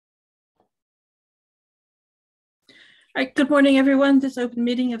All right, good morning, everyone. This open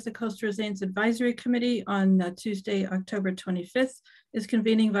meeting of the Coastal Resilience Advisory Committee on Tuesday, October 25th is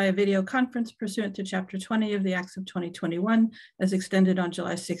convening via video conference pursuant to Chapter 20 of the Acts of 2021 as extended on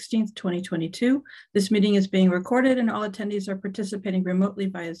July 16th, 2022. This meeting is being recorded and all attendees are participating remotely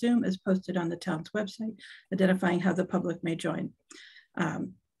via Zoom as posted on the town's website, identifying how the public may join.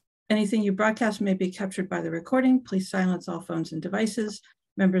 Anything you broadcast may be captured by the recording. Please silence all phones and devices.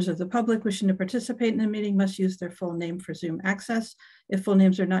 Members of the public wishing to participate in the meeting must use their full name for Zoom access. If full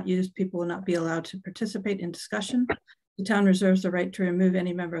names are not used, people will not be allowed to participate in discussion. The town reserves the right to remove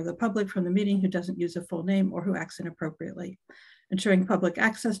any member of the public from the meeting who doesn't use a full name or who acts inappropriately. Ensuring public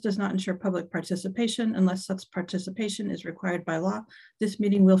access does not ensure public participation unless such participation is required by law. This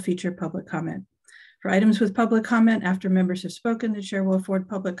meeting will feature public comment. For items with public comment, after members have spoken, the chair will afford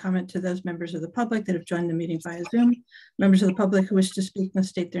public comment to those members of the public that have joined the meeting via Zoom. Members of the public who wish to speak must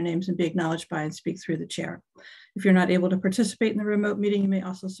state their names and be acknowledged by and speak through the chair. If you're not able to participate in the remote meeting, you may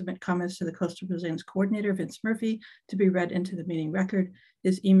also submit comments to the Coastal Resilience Coordinator, Vince Murphy, to be read into the meeting record.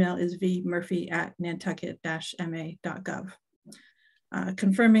 His email is vmurphy@nantucket-ma.gov.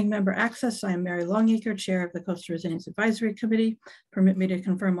 Confirming member access, I am Mary Longacre, Chair of the Coastal Resilience Advisory Committee. Permit me to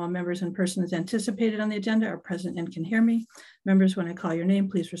confirm all members and persons anticipated on the agenda are present and can hear me. Members, when I call your name,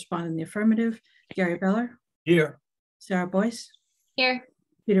 please respond in the affirmative. Gary Beller? Here. Sarah Boyce? Here.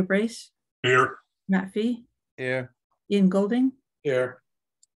 Peter Brace? Here. Matt Fee? Here. Ian Golding? Here.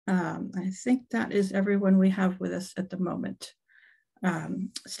 I think that is everyone we have with us at the moment.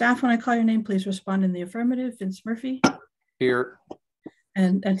 Staff, when I call your name, please respond in the affirmative. Vince Murphy? Here.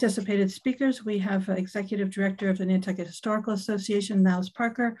 And anticipated speakers, we have Executive Director of the Nantucket Historical Association, Niles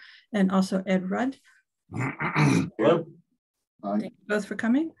Parker, and also Ed Rudd. Hello. Thank you both for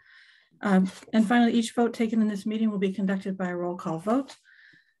coming. And finally, each vote taken in this meeting will be conducted by a roll call vote.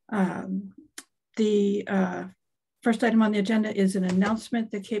 The first item on the agenda is an announcement.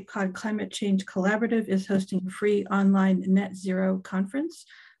 The Cape Cod Climate Change Collaborative is hosting a free online net zero conference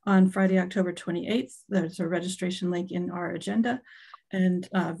on Friday, October 28th. There's a registration link in our agenda. And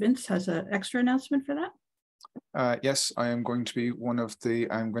Vince has an extra announcement for that. Yes, I am going to be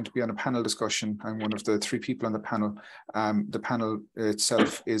I'm going to be on a panel discussion. I'm one of the three people on the panel. The panel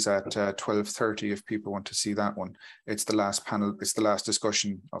itself is at 12:30 if people want to see that one. It's the last panel, it's the last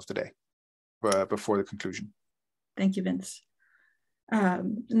discussion of the day before the conclusion. Thank you, Vince. The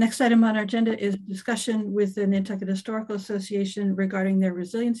next item on our agenda is discussion with the Nantucket Historical Association regarding their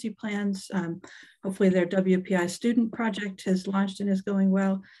resiliency plans. Hopefully their WPI student project has launched and is going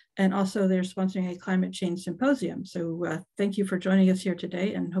well. And also they're sponsoring a climate change symposium. So thank you for joining us here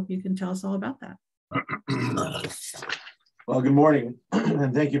today and hope you can tell us all about that. Well, good morning.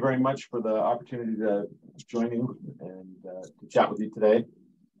 And thank you very much for the opportunity to join you and to chat with you today.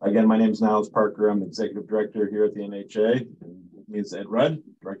 Again, my name is Niles Parker. I'm the Executive Director here at the NHA. And with me is Ed Rudd,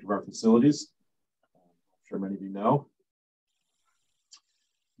 Director of our Facilities. I'm sure many of you know.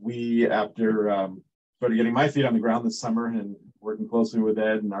 We, after started getting my feet on the ground this summer and working closely with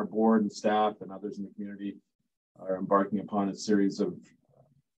Ed and our board and staff and others in the community, are embarking upon a series of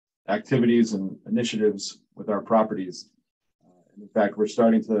activities and initiatives with our properties. And in fact, we're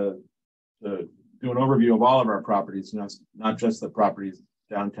starting to do an overview of all of our properties, not just the properties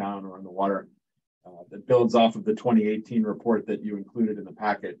downtown or on the water, that builds off of the 2018 report that you included in the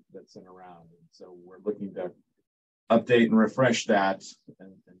packet that's sent around. And so we're looking to update and refresh that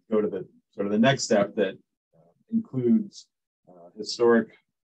and go to the sort of the next step that includes historic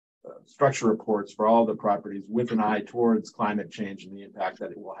structure reports for all the properties with an eye towards climate change and the impact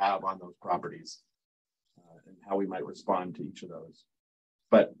that it will have on those properties and how we might respond to each of those.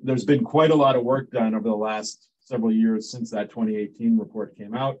 But there's been quite a lot of work done over the last several years since that 2018 report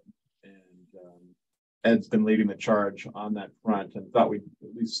came out. And Ed's been leading the charge on that front and thought we'd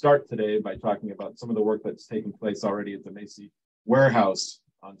at least start today by talking about some of the work that's taking place already at the Macy warehouse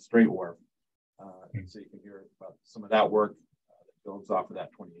on Strait Wharf. And so you can hear about some of that work that builds off of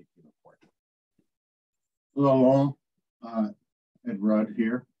that 2018 report. Hello all, Ed Rudd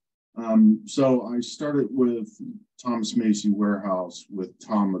here. So I started with Thomas Macy Warehouse with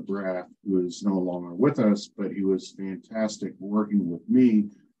Tom McGrath, who is no longer with us, but he was fantastic working with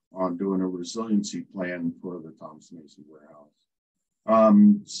me on doing a resiliency plan for the Thomas Macy Warehouse.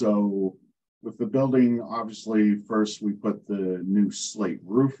 So with the building, obviously, first we put the new slate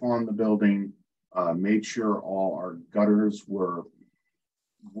roof on the building, made sure all our gutters were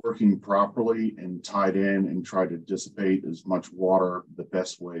working properly and tied in and tried to dissipate as much water the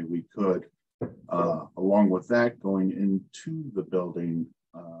best way we could. Along with that, going into the building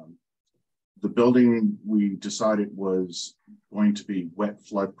we decided was going to be wet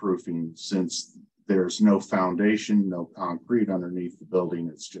flood proofing since there's no foundation, no concrete underneath the building.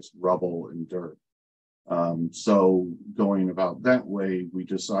 It's just rubble and dirt. So going about that way, we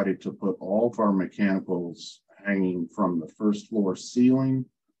decided to put all of our mechanicals hanging from the first floor ceiling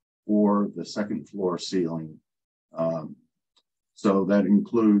or the second floor ceiling. So that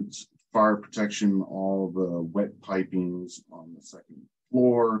includes fire protection, all the wet pipings on the second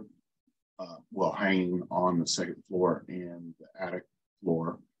floor, well, hanging on the second floor and the attic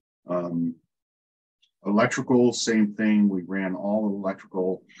floor. Electrical, same thing. We ran all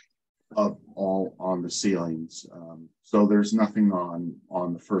electrical up all on the ceilings. So there's nothing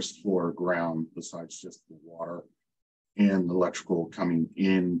on the first floor ground besides just the water and electrical coming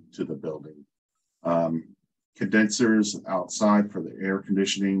into the building. Condensers outside for the air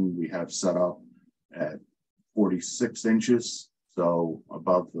conditioning, we have set up at 46 inches, so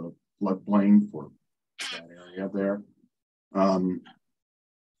above the floodplain for that area there.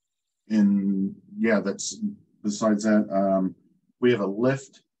 And yeah, that's besides that, we have a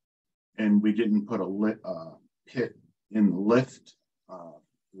lift, and we didn't put a pit in the lift.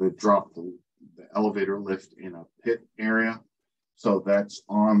 We dropped the elevator lift in a pit area, so that's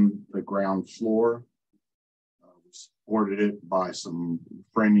on the ground floor. We supported it by some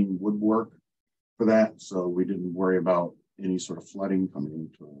framing woodwork for that, so we didn't worry about any sort of flooding coming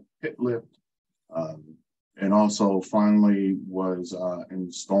into a pit lift. And also finally was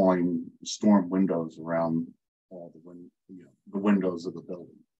installing storm windows around all the windows of the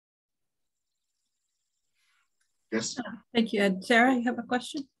building. Yes. Thank you, Ed. Sarah, you have a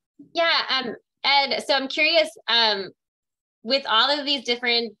question? Yeah, Ed, so I'm curious, with all of these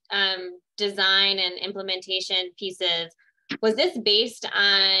different design and implementation pieces, was this based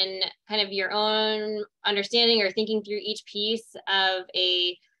on kind of your own understanding or thinking through each piece of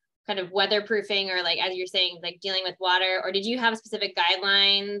a kind of weatherproofing, or like, as you're saying, like dealing with water, or did you have specific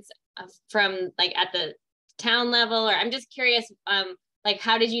guidelines from like at the town level? Or I'm just curious, like,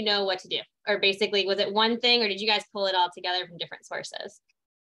 how did you know what to do? Or basically, was it one thing, or did you guys pull it all together from different sources?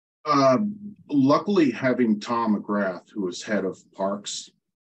 Luckily, having Tom McGrath, who is head of parks,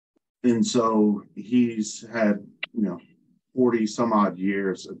 and so he's had 40 some odd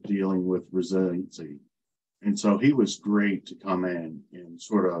years of dealing with resiliency, and so he was great to come in and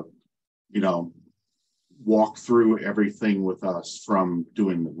sort of walk through everything with us, from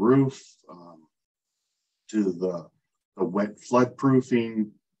doing the roof to the wet flood proofing.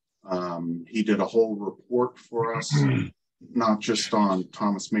 He did a whole report for us, not just on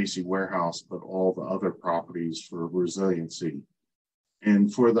Thomas Macy Warehouse, but all the other properties for resiliency.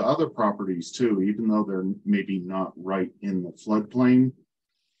 And for the other properties too, even though they're maybe not right in the floodplain,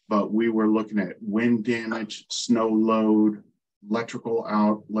 but we were looking at wind damage, snow load, electrical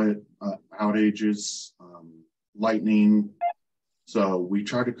outlet outages, lightning. So we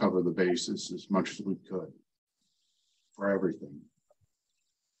tried to cover the bases as much as we could for everything.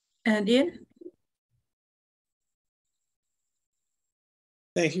 And Ian?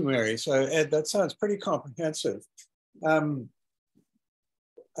 Thank you, Mary. So Ed, that sounds pretty comprehensive.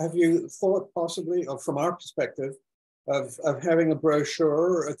 Have you thought possibly, or from our perspective, of having a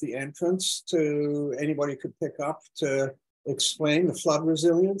brochure at the entrance to anybody could pick up to explain the flood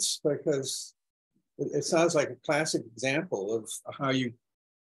resilience? Because it sounds like a classic example of how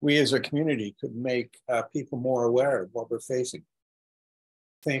we as a community could make people more aware of what we're facing.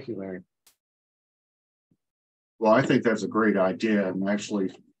 Thank you, Mary. Well, I think that's a great idea, and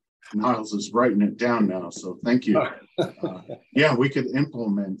actually Niles is writing it down now, so thank you. Yeah, we could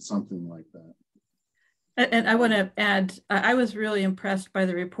implement something like that. And I want to add, I was really impressed by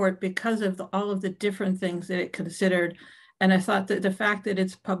the report because of all of the different things that it considered. And I thought that the fact that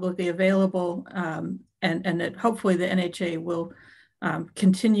it's publicly available and that hopefully the NHA will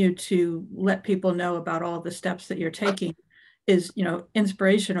continue to let people know about all the steps that you're taking is,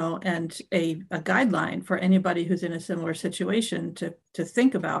 inspirational and a guideline for anybody who's in a similar situation to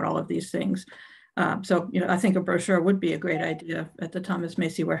think about all of these things. So, I think a brochure would be a great idea at the Thomas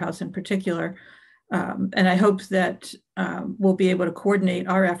Macy Warehouse in particular. And I hope that we'll be able to coordinate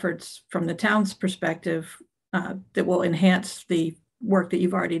our efforts from the town's perspective that will enhance the work that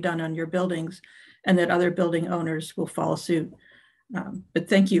you've already done on your buildings, and that other building owners will follow suit. But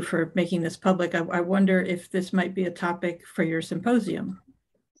thank you for making this public. I wonder if this might be a topic for your symposium.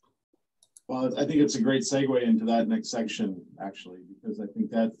 Well, I think it's a great segue into that next section, actually, because I think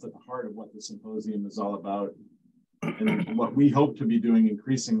that's at the heart of what the symposium is all about, and what we hope to be doing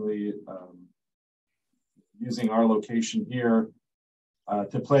increasingly, using our location here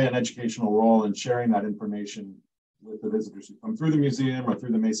to play an educational role in sharing that information with the visitors who come through the museum or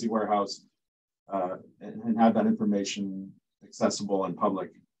through the Macy Warehouse, and have that information accessible and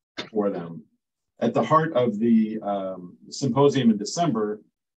public for them. at the heart of the symposium in December,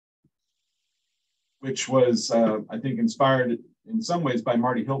 which was, I think, inspired in some ways by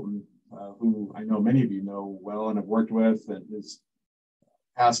Marty Hilton, who I know many of you know well and have worked with, and his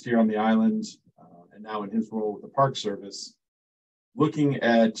past here on the island, and now in his role with the Park Service, looking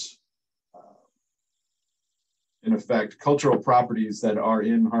at, in effect, cultural properties that are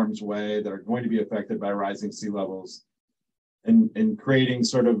in harm's way, that are going to be affected by rising sea levels, and creating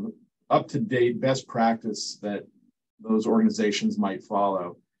sort of up-to-date best practice that those organizations might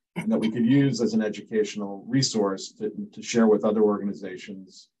follow, and that we could use as an educational resource to share with other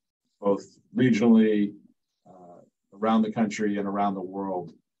organizations, both regionally, around the country and around the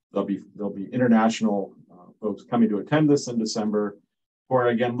world. There'll be international folks coming to attend this in December, who are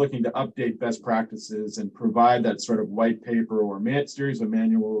again looking to update best practices and provide that sort of white paper or series of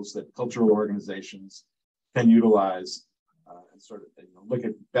manuals that cultural organizations can utilize, and sort of look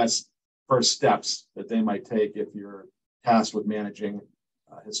at best first steps that they might take if you're tasked with managing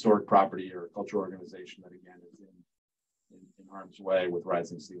historic property or a cultural organization that again is in harm's way with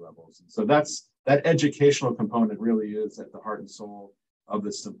rising sea levels. And so that educational component really is at the heart and soul of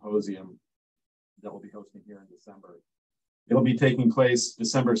this symposium that we'll be hosting here in December. It'll be taking place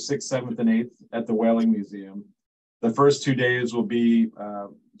December 6th, 7th, and 8th at the Whaling Museum. The first 2 days will be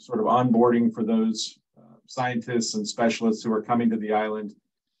sort of onboarding for those scientists and specialists who are coming to the island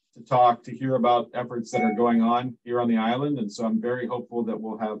to hear about efforts that are going on here on the island. And so I'm very hopeful that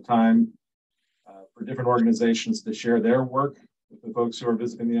we'll have time for different organizations to share their work with the folks who are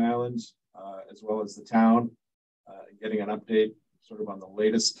visiting the island, as well as the town, getting an update sort of on the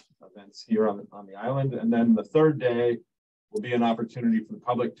latest events here on the island. And then the third day will be an opportunity for the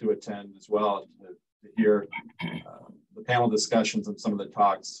public to attend as well, to hear the panel discussions and some of the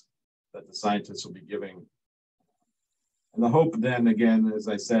talks that the scientists will be giving. And the hope then, again, as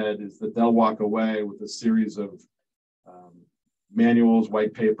I said, is that they'll walk away with a series of manuals,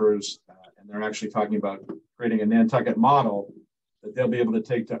 white papers, and they're actually talking about creating a Nantucket model that they'll be able to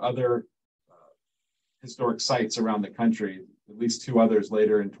take to other historic sites around the country, at least 2 others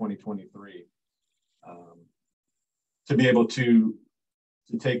later in 2023, to be able to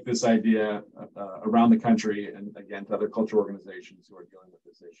take this idea around the country and again to other cultural organizations who are dealing with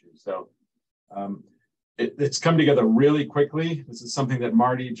this issue. So it's come together really quickly. This is something that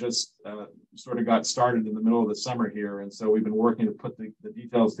Marty just sort of got started in the middle of the summer here. And so we've been working to put the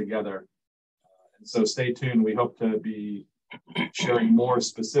details together. And so stay tuned. We hope to be sharing more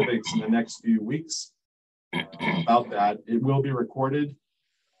specifics in the next few weeks about that. It will be recorded,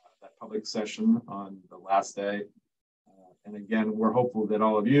 that public session on the last day. And again, we're hopeful that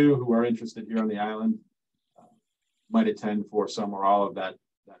all of you who are interested here on the island might attend for some or all of that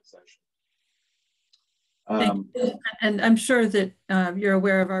session. And I'm sure that you're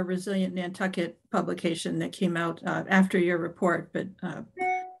aware of our Resilient Nantucket publication that came out after your report, but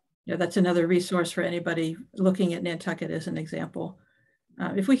that's another resource for anybody looking at Nantucket as an example.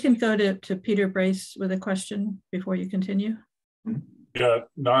 If we can go to Peter Brace with a question before you continue. Yeah,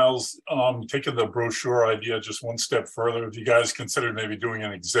 Niles, taking the brochure idea just one step further, have you guys considered maybe doing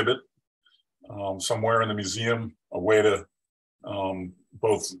an exhibit somewhere in the museum, a way to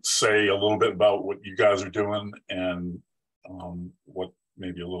both say a little bit about what you guys are doing and what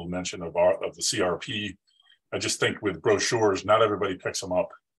maybe a little mention of the CRP. I just think with brochures, not everybody picks them up,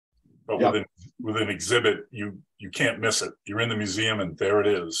 but with an exhibit, you can't miss it. You're in the museum and there it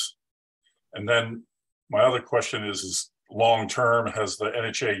is. And then my other question is long-term, has the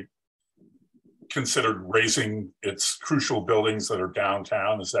NHA considered raising its crucial buildings that are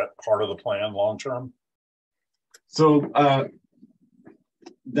downtown? Is that part of the plan long-term? So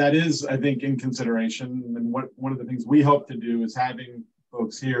that is, I think, in consideration. And one of the things we hope to do is having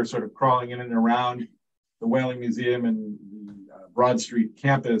folks here sort of crawling in and around the Whaling Museum and the Broad Street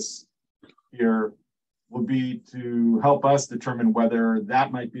campus here will be to help us determine whether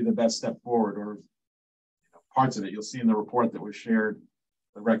that might be the best step forward, or parts of it. You'll see in the report that was shared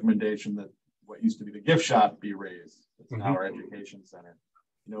the recommendation that what used to be the gift shop be raised. It's now our education center.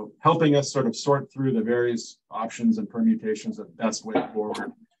 Helping us sort of sort through the various options and permutations of best way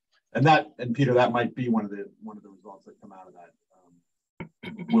forward. And Peter, that might be one of the results that come out of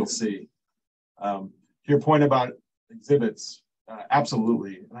that. We'll see. To your point about exhibits,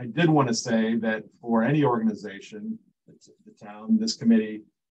 absolutely. And I did want to say that for any organization, the town, this committee,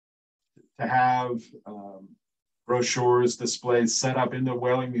 to have brochures, displays set up in the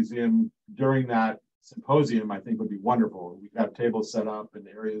Whaling Museum during that symposium, I think would be wonderful. We have tables set up and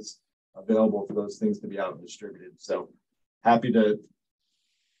areas available for those things to be out and distributed. So happy to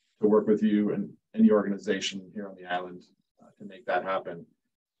work with you and any organization here on the island to make that happen.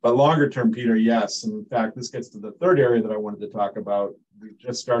 But longer term, Peter, yes. And in fact, this gets to the third area that I wanted to talk about. We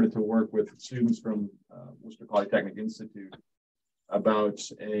just started to work with students from Worcester Polytechnic Institute about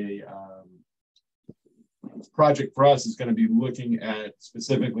a project for us is going to be looking at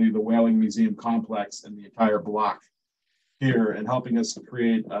specifically the Whaling Museum complex and the entire block here, and helping us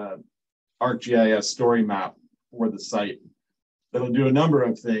create an ArcGIS story map for the site that'll do a number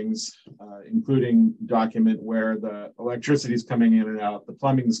of things, including document where the electricity is coming in and out, the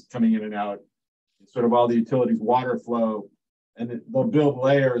plumbing is coming in and out, sort of all the utilities, water flow, and they'll build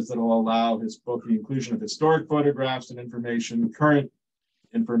layers that will allow both the inclusion of historic photographs and information, current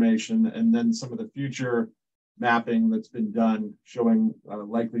information, and then some of the future mapping that's been done showing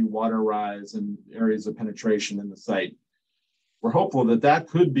likely water rise and areas of penetration in the site. We're hopeful that that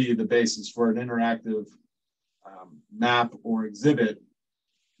could be the basis for an interactive map or exhibit,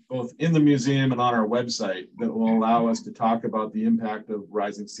 both in the museum and on our website, that will allow us to talk about the impact of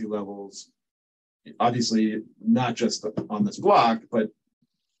rising sea levels, obviously not just on this block, but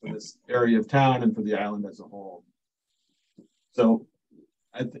for this area of town and for the island as a whole. So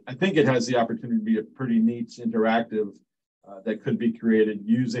I think it has the opportunity to be a pretty neat interactive that could be created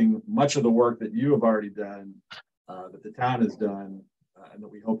using much of the work that you have already done, that the town has done, and that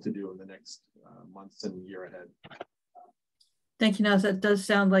we hope to do in the next months and year ahead. Thank you, Naz. That does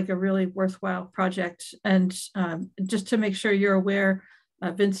sound like a really worthwhile project. And just to make sure you're aware,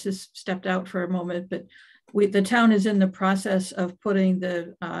 Vince has stepped out for a moment, but the town is in the process of putting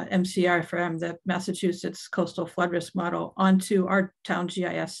the MCRFM, the Massachusetts Coastal Flood Risk Model, onto our town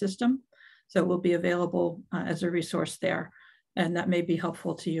GIS system. So it will be available as a resource there. And that may be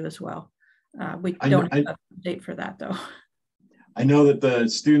helpful to you as well. We don't have a date for that though. I know that the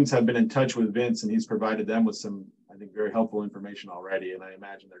students have been in touch with Vince, and he's provided them with some, I think, very helpful information already. And I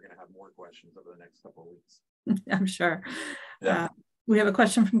imagine they're going to have more questions over the next couple of weeks. I'm sure. Yeah. We have a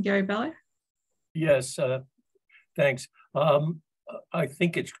question from Gary Beller. Yes, thanks. I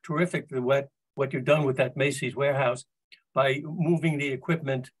think it's terrific what you've done with that Macy's warehouse by moving the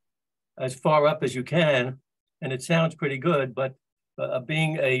equipment as far up as you can. And it sounds pretty good, but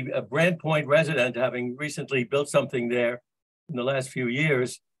being a Brand Point resident, having recently built something there in the last few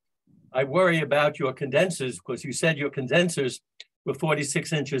years, I worry about your condensers, because you said your condensers were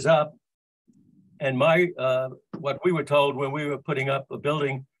 46 inches up. And what we were told when we were putting up a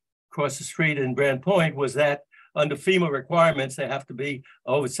building across the street in Brand Point was that under FEMA requirements, they have to be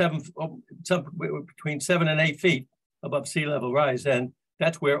between 7 and 8 feet above sea level rise. And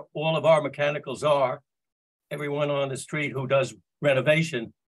that's where all of our mechanicals are. Everyone on the street who does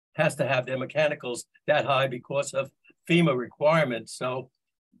renovation has to have their mechanicals that high because of FEMA requirements. So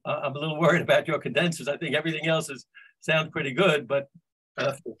I'm a little worried about your condensers. I think everything else sounds pretty good, but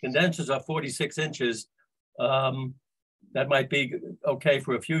if the condensers are 46 inches, that might be okay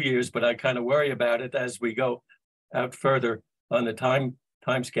for a few years, but I kind of worry about it as we go out further on the time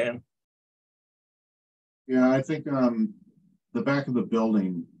scan. Yeah, I think the back of the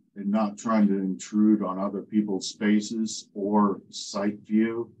building and not trying to intrude on other people's spaces or site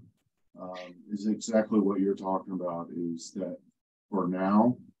view is exactly what you're talking about, is that for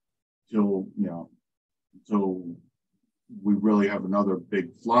now, till we really have another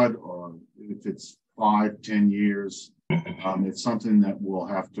big flood, or if it's 5-10 years, it's something that we'll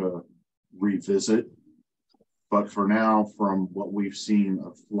have to revisit. But for now, from what we've seen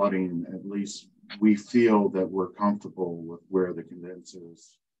of flooding, at least we feel that we're comfortable with where the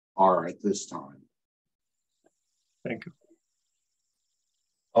condensers are at this time. Thank you.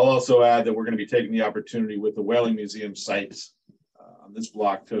 I'll also add that we're going to be taking the opportunity with the Whaling Museum sites on this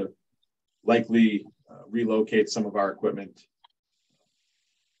block to likely relocate some of our equipment.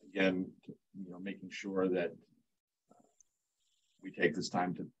 Again, making sure that we take this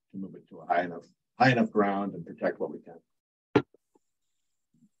time to move it to a high enough ground and protect what we can.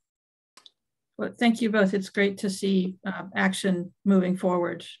 Well, thank you both. It's great to see action moving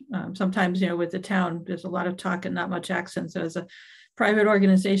forward. Sometimes, with the town, there's a lot of talk and not much action. So as a private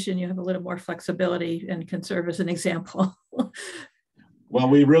organization, you have a little more flexibility and can serve as an example. Well,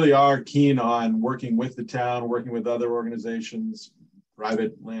 we really are keen on working with the town, working with other organizations,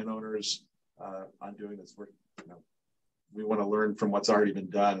 private landowners on doing this work. We want to learn from what's already been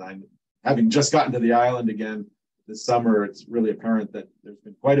done. Having just gotten to the island again this summer, it's really apparent that there's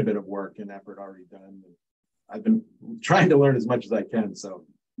been quite a bit of work and effort already done. I've been trying to learn as much as I can. So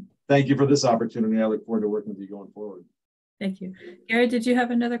thank you for this opportunity. I look forward to working with you going forward. Thank you. Gary, did you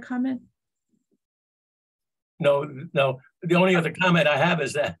have another comment? No. The only other comment I have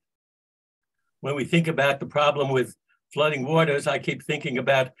is that when we think about the problem with flooding waters, I keep thinking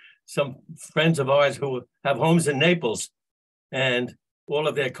about some friends of ours who have homes in Naples. And all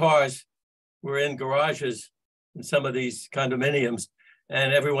of their cars were in garages in some of these condominiums,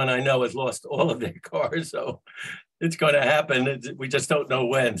 and everyone I know has lost all of their cars. So it's going to happen. We just don't know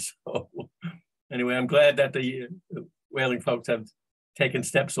when. So anyway, I'm glad that the Whaling folks have taken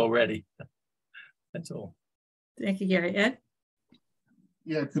steps already. That's all. Thank you, Gary. Ed?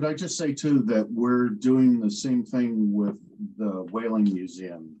 Yeah, could I just say too that we're doing the same thing with the Whaling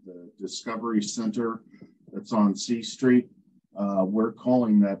Museum, the Discovery Center that's on C Street. We're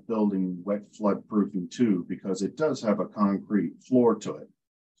calling that building wet flood proofing too, because it does have a concrete floor to it.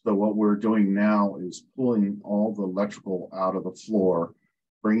 So what we're doing now is pulling all the electrical out of the floor,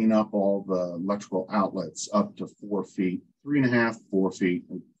 bringing up all the electrical outlets up to 4 feet, 3.5, 4 feet.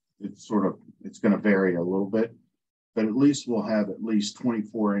 It's going to vary a little bit, but at least we'll have at least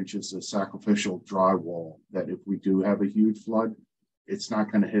 24 inches of sacrificial drywall that if we do have a huge flood, it's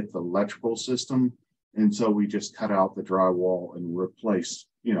not going to hit the electrical system. And so we just cut out the drywall and replace,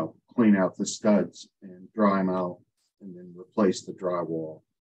 clean out the studs and dry them out and then replace the drywall.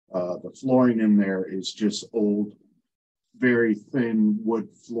 The flooring in there is just old, very thin wood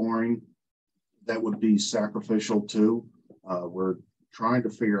flooring that would be sacrificial too. We're trying to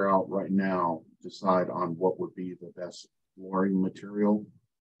figure out right now, decide on what would be the best flooring material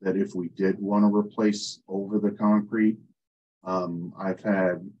that if we did want to replace over the concrete. I've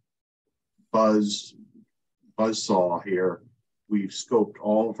had Buzzsaw here. We've scoped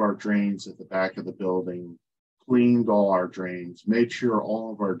all of our drains at the back of the building, cleaned all our drains, made sure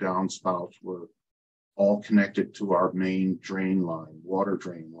all of our downspouts were all connected to our main drain line, water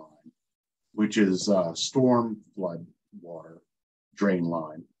drain line, which is storm flood water drain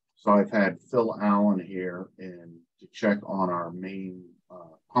line. So I've had Phil Allen here and to check on our main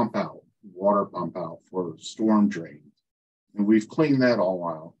pump out, water pump out for storm drains. And we've cleaned that all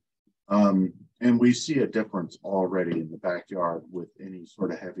out. And we see a difference already in the backyard with any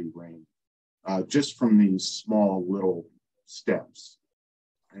sort of heavy rain, just from these small little steps.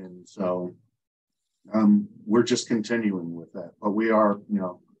 And so we're just continuing with that. But we are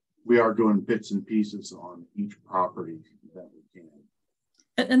doing bits and pieces on each property that we can.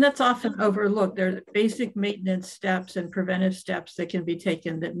 And that's often overlooked. There are basic maintenance steps and preventive steps that can be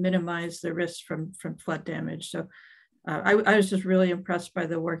taken that minimize the risk from flood damage. So I was just really impressed by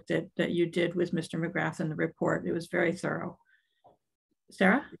the work that you did with Mr. McGrath in the report. It was very thorough.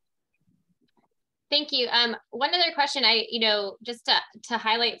 Sarah? Thank you. One other question, just to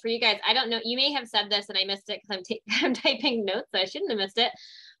highlight for you guys, I don't know, you may have said this and I missed it because I'm typing notes, so I shouldn't have missed it.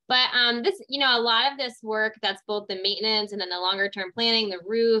 But this, a lot of this work, that's both the maintenance and then the longer term planning, the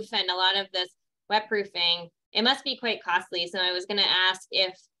roof, and a lot of this wet proofing, it must be quite costly. So I was going to ask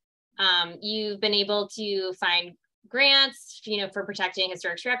if you've been able to find grants, for protecting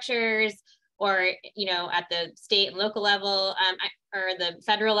historic structures, or, at the state and local level, or the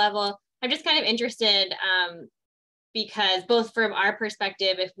federal level. I'm just kind of interested because both from our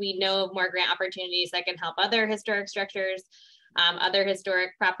perspective, if we know of more grant opportunities that can help other historic structures, other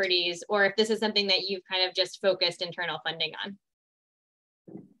historic properties, or if this is something that you've kind of just focused internal funding on.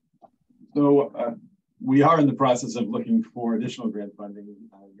 So we are in the process of looking for additional grant funding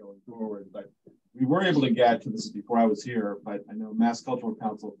going forward, but we were able to get to this before I was here, but I know Mass Cultural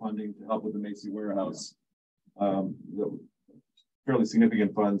Council funding to help with the Macy Warehouse, fairly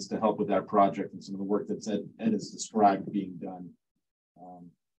significant funds to help with that project and some of the work that Ed has described being done.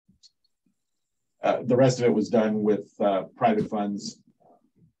 The rest of it was done with private funds,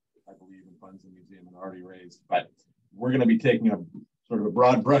 I believe, and funds the museum had already raised. But we're going to be taking a sort of a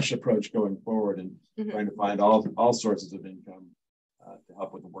broad brush approach going forward and trying to find all sources of income to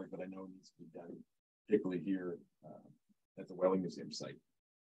help with the work that I know needs to be done, particularly here at the Whaling Museum site.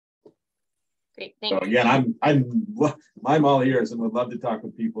 Great, thanks. So again, I'm all ears and would love to talk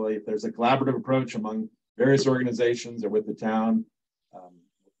with people. If there's a collaborative approach among various organizations or with the town,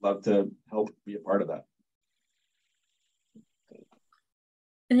 love to help be a part of that.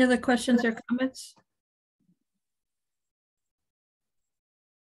 Any other questions or comments?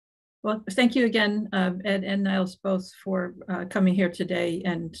 Well, thank you again, Ed and Niles, both for coming here today.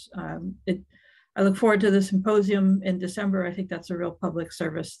 And I look forward to the symposium in December. I think that's a real public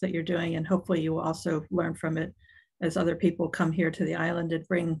service that you're doing, and hopefully you will also learn from it as other people come here to the island and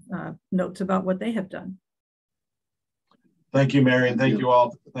bring notes about what they have done. Thank you, Mary, and thank you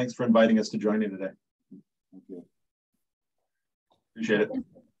all. Thanks for inviting us to join you today. Thank you. Appreciate it.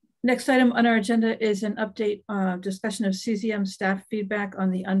 Next item on our agenda is an update discussion of CCM staff feedback on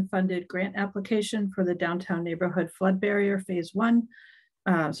the unfunded grant application for the Downtown Neighborhood Flood Barrier Phase 1.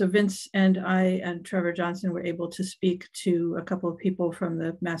 So Vince and I and Trevor Johnson were able to speak to a couple of people from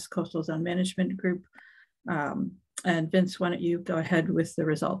the Mass Coastal Zone Management Group And Vince, why don't you go ahead with the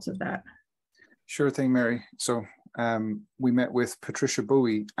results of that? Sure thing, Mary. So we met with Patricia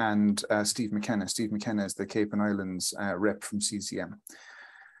Bowie and Steve McKenna. Steve McKenna is the Cape and Islands rep from CCM.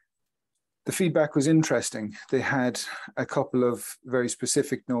 The feedback was interesting. They had a couple of very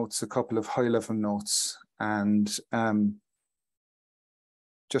specific notes, a couple of high-level notes, and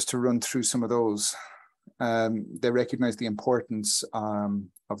just to run through some of those. They recognized the importance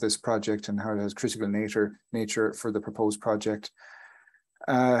of this project and how it has critical nature for the proposed project.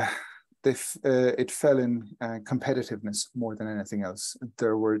 It fell in competitiveness more than anything else.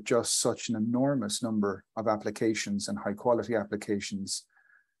 There were just such an enormous number of applications and high quality applications.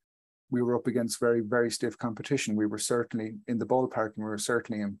 We were up against very, very stiff competition. We were certainly in the ballpark and we were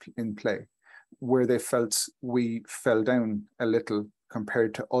certainly in play. Where they felt we fell down a little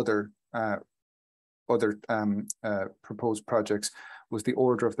compared to other proposed projects was the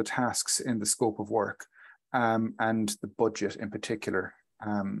order of the tasks in the scope of work and the budget in particular.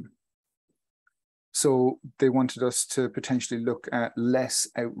 So they wanted us to potentially look at less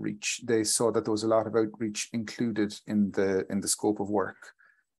outreach. They saw that there was a lot of outreach included in the scope of work,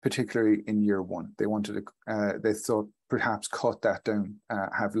 particularly in year one. They wanted to, they thought perhaps cut that down,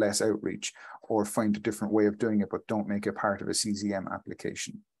 have less outreach, or find a different way of doing it, but don't make it part of a CCM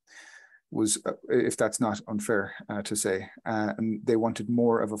application. Was, if that's not unfair to say, and they wanted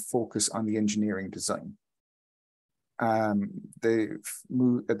more of a focus on the engineering design. They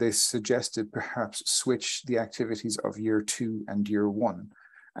suggested perhaps switch the activities of year 2 and year 1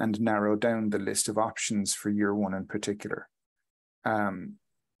 and narrow down the list of options for year 1 in particular.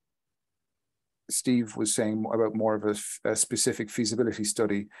 Steve was saying about more of a specific feasibility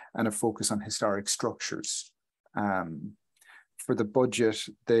study and a focus on historic structures. For the budget,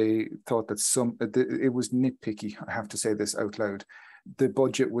 they thought that it was nitpicky. I have to say this out loud. The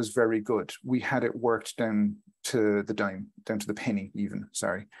budget was very good. We had it worked down to the dime, down to the penny even,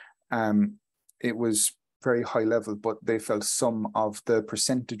 sorry. It was very high level, but they felt some of the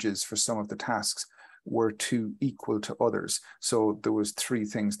percentages for some of the tasks were too equal to others. So there was 3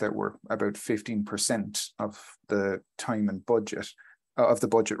 things that were about 15% of the time and budget, of the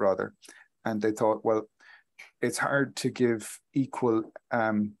budget rather. And they thought, well, it's hard to give equal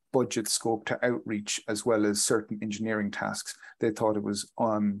budget scope to outreach as well as certain engineering tasks. They thought it was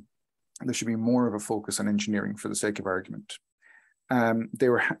there should be more of a focus on engineering for the sake of argument.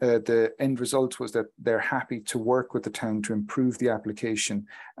 The end result was that they're happy to work with the town to improve the application,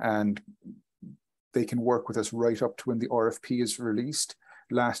 and they can work with us right up to when the RFP is released.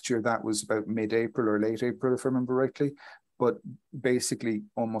 Last year, that was about mid-April or late April, if I remember rightly, but basically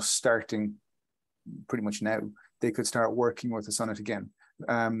almost starting pretty much now, they could start working with us on it again.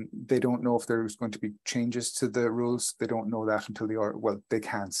 They don't know if there's going to be changes to the rules. They don't know that until well, they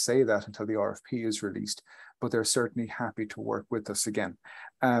can't say that until the RFP is released, but they're certainly happy to work with us again.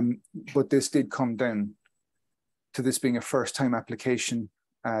 But this did come down to this being a first-time application.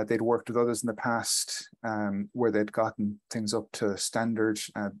 They'd worked with others in the past where they'd gotten things up to standard.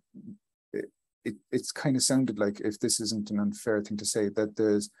 It's kind of sounded like, if this isn't an unfair thing to say, that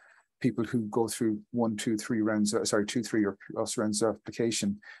there's people who go through 1, 2, 3 rounds, sorry, 2, 3 or plus rounds of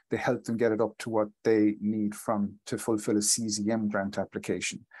application, they help them get it up to what they need to fulfill a CCM grant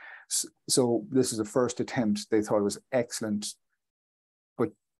application. So this is a first attempt. They thought it was excellent, but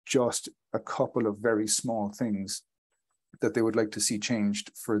just a couple of very small things that they would like to see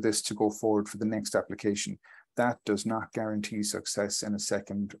changed for this to go forward for the next application. That does not guarantee success in a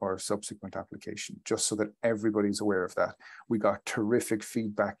second or subsequent application, just so that everybody's aware of that. We got terrific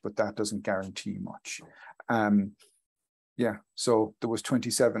feedback, but that doesn't guarantee much. Yeah, so there was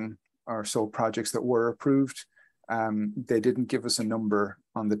 27 or so projects that were approved. They didn't give us a number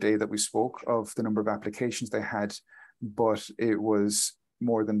on the day that we spoke of the number of applications they had, but it was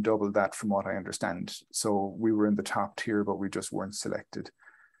more than double that from what I understand. So we were in the top tier, but we just weren't selected.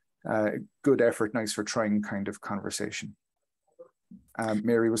 Good effort, nice for trying kind of conversation.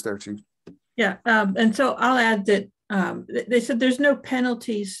 Mary was there too. Yeah, and so I'll add that they said there's no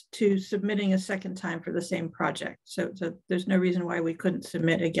penalties to submitting a second time for the same project. So there's no reason why we couldn't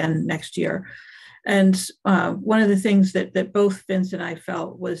submit again next year. And one of the things that both Vince and I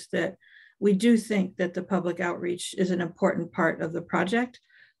felt was that we do think that the public outreach is an important part of the project.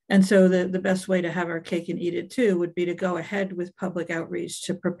 And so the best way to have our cake and eat it too would be to go ahead with public outreach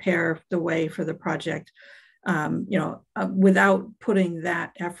to prepare the way for the project, without putting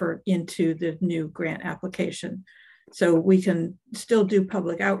that effort into the new grant application. So we can still do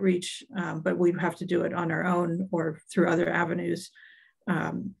public outreach, but we have to do it on our own or through other avenues.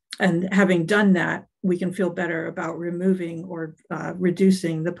 And having done that, we can feel better about removing or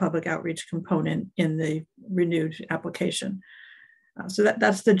reducing the public outreach component in the renewed application. So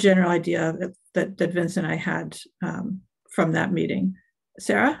that's the general idea that Vince and I had from that meeting.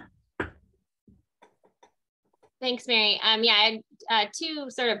 Sarah? Thanks, Mary. Yeah, I had two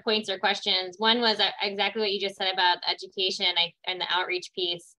sort of points or questions. One was exactly what you just said about education and the outreach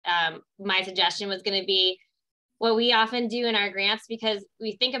piece. My suggestion was going to be what we often do in our grants, because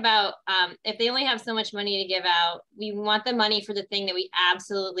we think about if they only have so much money to give out, we want the money for the thing that we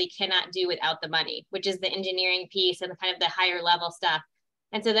absolutely cannot do without the money, which is the engineering piece and kind of the higher level stuff.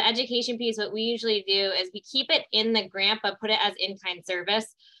 And so the education piece, what we usually do is we keep it in the grant, but put it as in-kind service.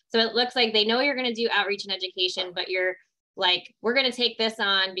 So it looks like they know you're going to do outreach and education, but you're like, we're going to take this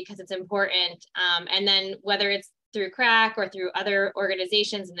on because it's important. And then whether it's through CRAC or through other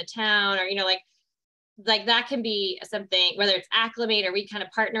organizations in the town, or, you know, like that can be something, whether it's Acclimate or we kind of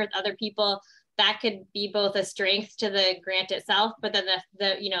partner with other people, that could be both a strength to the grant itself, but then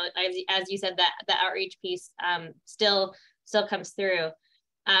the you know, as you said, that the outreach piece still comes through.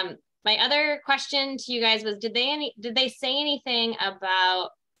 My other question to you guys was, did they say anything about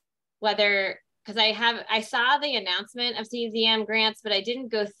whether, because I saw the announcement of CZM grants, but I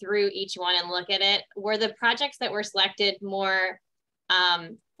didn't go through each one and look at it. Were the projects that were selected more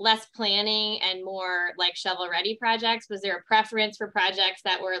less planning and more like shovel ready projects? Was there a preference for projects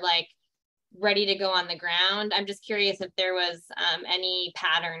that were like ready to go on the ground? I'm just curious if there was any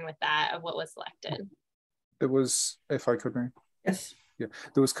pattern with that of what was selected. There was, if I could, Mary. Yes. Yeah,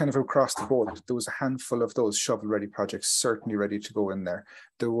 there was kind of across the board. There was a handful of those shovel-ready projects certainly ready to go in there.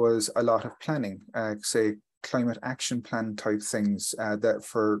 There was a lot of planning, say climate action plan type things that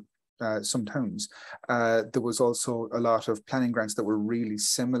for some towns. There was also a lot of planning grants that were really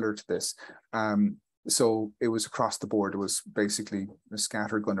similar to this. So it was across the board. It was basically a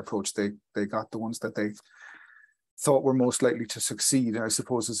scattergun approach. They got the ones that they thought were most likely to succeed, I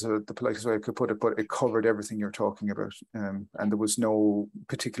suppose is the politest way I could put it, but it covered everything you're talking about. And there was no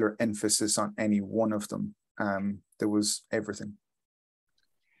particular emphasis on any one of them. There was everything.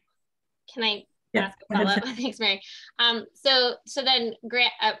 Can I ask a follow-up? Thanks, Mary. So then,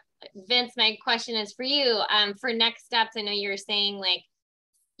 Vince, my question is for you. For next steps, I know you were saying like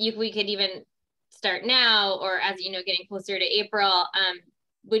we could even start now, or as you know, getting closer to April.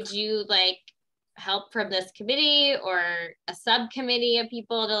 Would you like help from this committee or a subcommittee of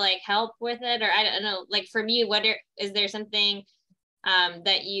people to like help with it? Or I don't know, like from you, is there something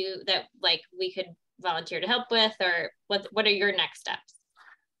that like we could volunteer to help with, or what are your next steps?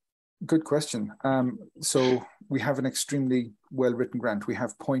 Good question. So we have an extremely well-written grant. We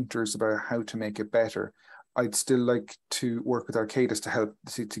have pointers about how to make it better. I'd still like to work with Arcadis to help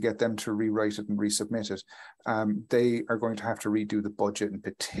to get them to rewrite it and resubmit it. They are going to have to redo the budget in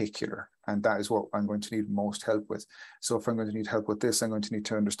particular, and that is what I'm going to need most help with. So if I'm going to need help with this, I'm going to need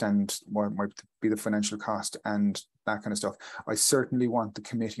to understand what might be the financial cost and that kind of stuff. I certainly want the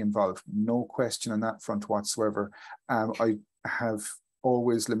committee involved, no question on that front whatsoever. I have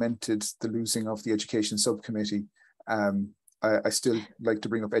always lamented the losing of the education subcommittee. I still like to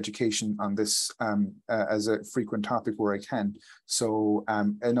bring up education on this as a frequent topic where I can. So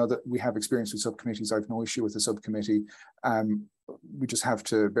we have experience with subcommittees. I have no issue with the subcommittee. We just have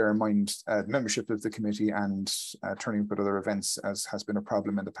to bear in mind membership of the committee and turning up at other events, as has been a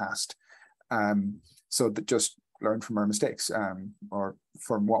problem in the past. So that just learn from our mistakes, or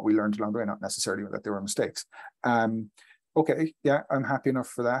from what we learned along the way, not necessarily that they were mistakes. Okay, yeah, I'm happy enough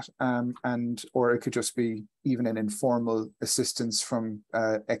for that. Or it could just be even an informal assistance from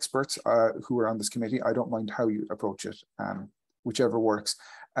experts who are on this committee. I don't mind how you approach it, whichever works.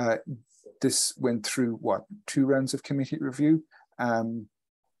 This went through, 2 rounds of committee review.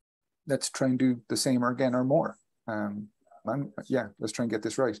 Let's try and do the same or again or more. Yeah, let's try and get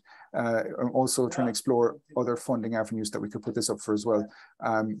this right. I'm also trying to explore other funding avenues that we could put this up for as well,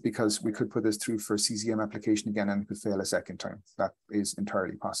 because we could put this through for CZM application again and it could fail a second time. That is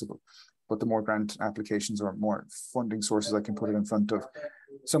entirely possible. But the more grant applications or more funding sources I can put it in front of,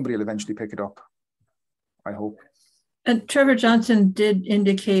 somebody will eventually pick it up, I hope. And Trevor Johnson did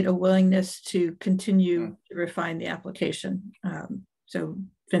indicate a willingness to continue to refine the application. So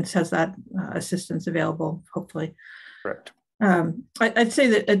Vince has that assistance available, hopefully. Correct. I'd say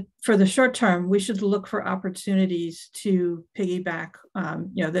that for the short term, we should look for opportunities to piggyback.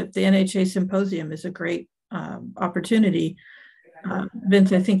 You know, the NHA Symposium is a great opportunity.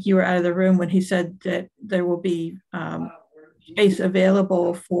 Vince, I think you were out of the room when he said that there will be space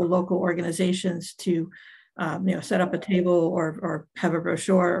available for local organizations to you know, set up a table or have a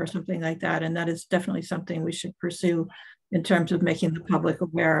brochure or something like that. And that is definitely something we should pursue in terms of making the public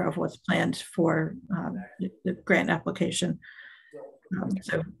aware of what's planned for the grant application.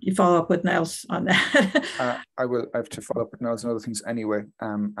 So you follow up with Niles on that. I will. I have to follow up with Niles and other things anyway,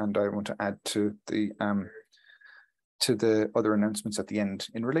 and I want to add to the other announcements at the end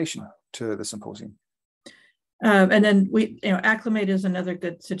in relation to the symposium. And then Acclimate is another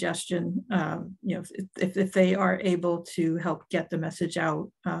good suggestion. If they are able to help get the message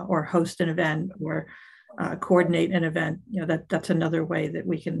out, or host an event, or coordinate an event, that's another way that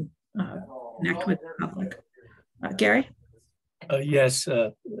we can connect with the public. Gary? Yes,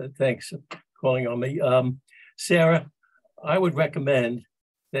 thanks for calling on me. Sarah, I would recommend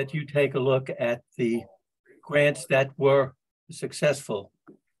that you take a look at the grants that were successful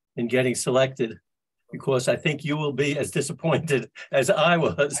in getting selected, because I think you will be as disappointed as I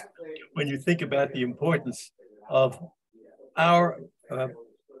was when you think about the importance of our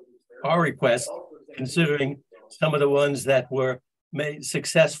request, considering some of the ones that were made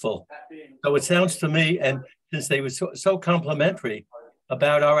successful. So it sounds to me, and since they were so complimentary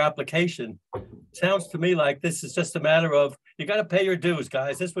about our application, it sounds to me like this is just a matter of, you got to pay your dues,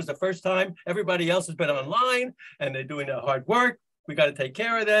 guys. This was the first time. Everybody else has been online and they're doing their hard work. We got to take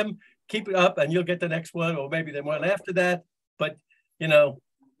care of them. Keep it up and you'll get the next one, or maybe the one after that. But, you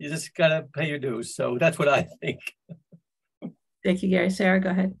just got to pay your dues. So that's what I think. Thank you, Gary. Sarah, go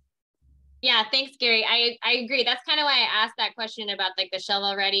ahead. Yeah, thanks, Gary. I agree. That's kind of why I asked that question about like the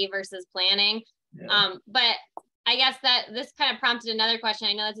shovel ready versus planning. Yeah. But I guess that this kind of prompted another question.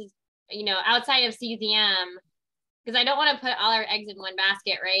 I know this is, outside of CZM, because I don't want to put all our eggs in one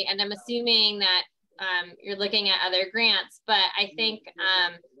basket, right? And I'm assuming that you're looking at other grants, but I think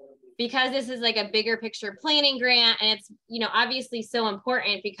because this is like a bigger picture planning grant, and it's, obviously so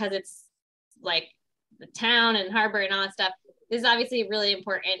important because it's like the town and harbor and all that stuff. This is obviously a really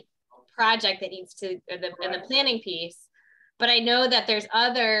important project that needs to, in the planning piece. But I know that there's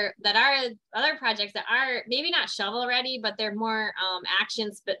other projects that are maybe not shovel ready, but they're more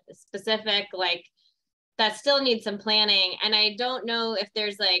action specific, like that still need some planning. And I don't know if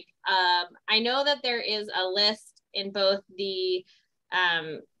there's like, I know that there is a list in both the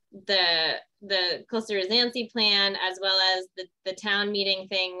coastal resiliency plan as well as the town meeting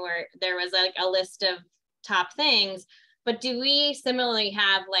thing, where there was like a list of top things. But do we similarly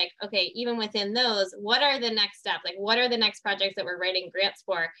have like, okay, even within those, what are the next steps? Like, what are the next projects that we're writing grants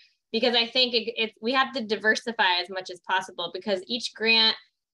for? Because I think we have to diversify as much as possible, because each grant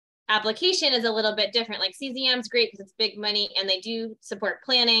application is a little bit different. Like CZM is great because it's big money and they do support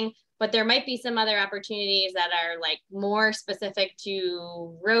planning, but there might be some other opportunities that are like more specific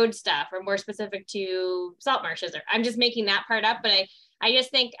to road stuff or more specific to salt marshes. Or I'm just making that part up, but I just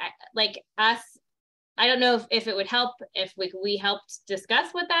think like us, I don't know if it would help if we helped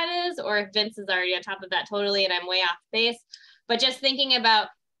discuss what that is, or if Vince is already on top of that totally and I'm way off base. But just thinking about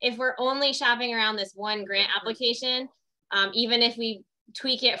if we're only shopping around this one grant application, even if we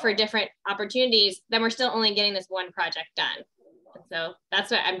tweak it for different opportunities, then we're still only getting this one project done. So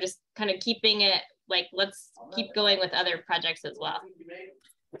that's what I'm just kind of keeping it like, let's keep going with other projects as well.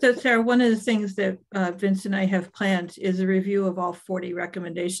 So Sarah, one of the things that Vince and I have planned is a review of all 40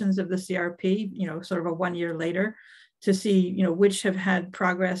 recommendations of the CRP, sort of a 1 year later, to see, which have had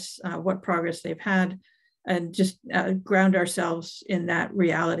progress, what progress they've had, and just ground ourselves in that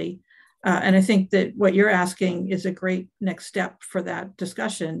reality. And I think that what you're asking is a great next step for that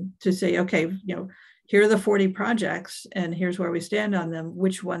discussion, to say, okay, here are the 40 projects and here's where we stand on them.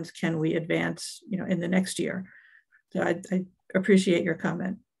 Which ones can we advance, in the next year? So I appreciate your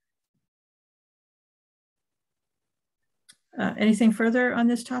comment. Anything further on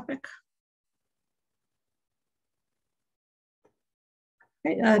this topic?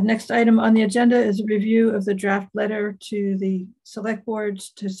 Okay, next item on the agenda is a review of the draft letter to the select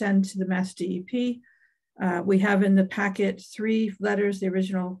boards to send to the Mass DEP. We have in the packet 3 letters: the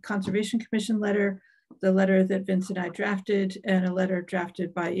original Conservation Commission letter, the letter that Vince and I drafted, and a letter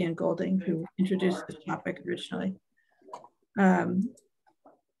drafted by Ian Golding, who introduced the topic originally.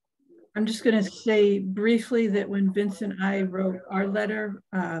 I'm just going to say briefly that when Vince and I wrote our letter,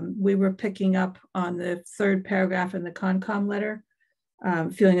 we were picking up on the 3rd paragraph in the Concom letter,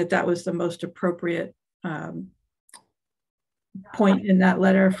 feeling that that was the most appropriate point in that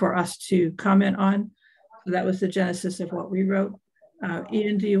letter for us to comment on. So that was the genesis of what we wrote.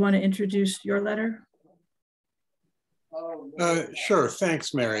 Ian, do you want to introduce your letter? Sure,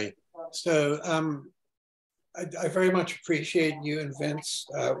 thanks, Mary. So I very much appreciate you and Vince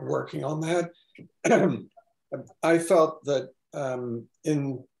working on that. I felt that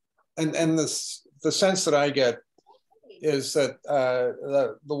the sense that I get is that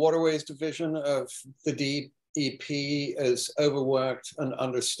the Waterways Division of the EP is overworked and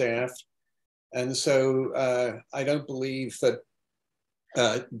understaffed. And so I don't believe that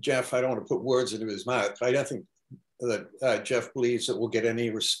Jeff, I don't want to put words into his mouth, but I don't think that Jeff believes that we'll get any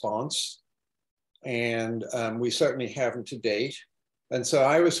response. And we certainly haven't to date. And so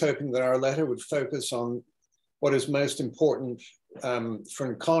I was hoping that our letter would focus on what is most important from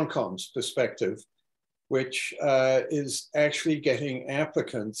CONCOM's perspective, which is actually getting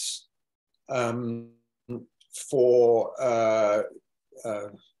applicants for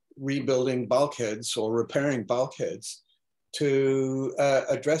rebuilding bulkheads or repairing bulkheads to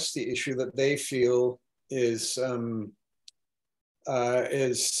address the issue that they feel is out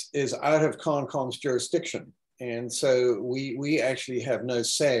of CONCOM's jurisdiction. And so we actually have no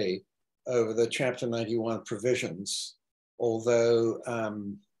say over the Chapter 91 provisions, although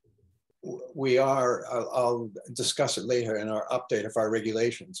we are, I'll discuss it later in our update of our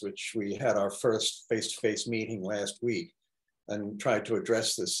regulations, which we had our first face-to-face meeting last week and tried to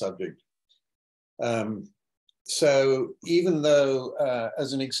address this subject. So even though,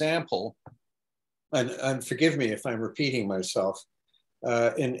 as an example, and forgive me if I'm repeating myself,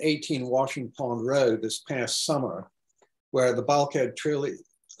 in 18 Washington Pond Road this past summer, where the bulkhead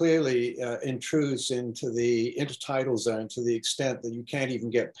clearly intrudes into the intertidal zone to the extent that you can't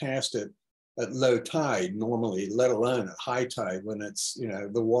even get past it at low tide normally, let alone at high tide when it's,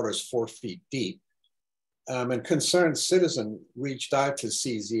 the water's 4 feet deep. And concerned citizen reached out to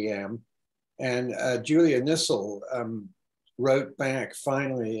CZM, and Julia Nissel wrote back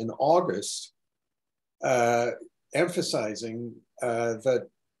finally in August, emphasizing that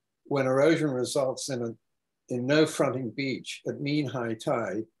when erosion results in no fronting beach at mean high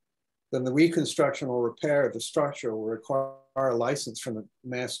tide, then the reconstruction or repair of the structure will require a license from the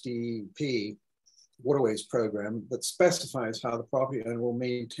Mass DEP Waterways Program that specifies how the property owner will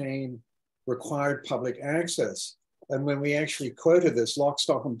maintain required public access. And when we actually quoted this lock,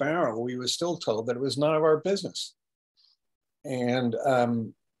 stock, and barrel, we were still told that it was none of our business. And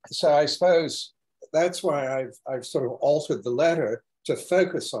so I suppose that's why I've sort of altered the letter to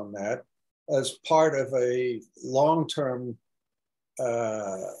focus on that as part of a long-term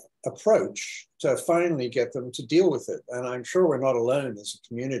approach to finally get them to deal with it. And I'm sure we're not alone as a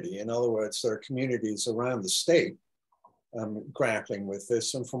community. In other words, there are communities around the state grappling with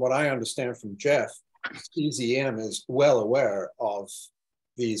this. And from what I understand from Jeff, CZM is well aware of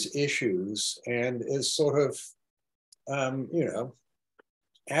these issues and is sort of,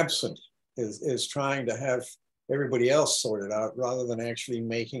 absent, is trying to have everybody else sort it out rather than actually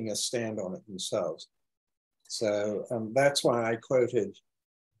making a stand on it themselves. So that's why I quoted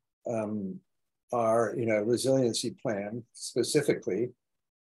our resiliency plan specifically.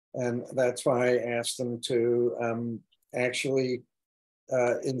 And that's why I asked them to actually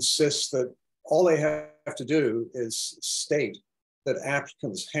insist that all they have to do is state that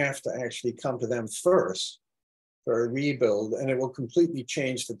applicants have to actually come to them first for a rebuild, and it will completely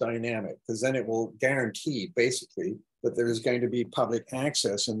change the dynamic, because then it will guarantee basically that there is going to be public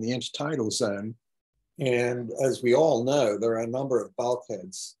access in the intertidal zone. And as we all know, there are a number of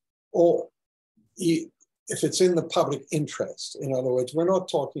bulkheads, or if it's in the public interest, in other words, we're not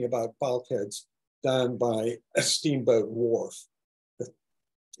talking about bulkheads down by a steamboat wharf.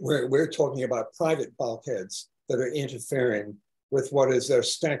 We're talking about private bulkheads that are interfering with what is their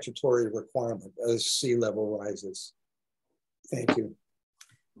statutory requirement as sea level rises. Thank you.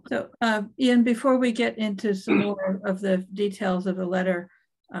 So Ian, before we get into some more of the details of the letter,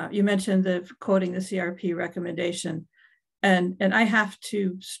 you mentioned quoting the CRP recommendation, and I have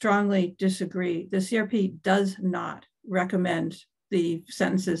to strongly disagree. The CRP does not recommend the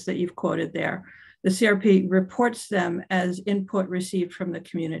sentences that you've quoted there. The CRP reports them as input received from the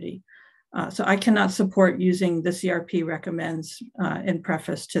community. So I cannot support using the CRP recommends in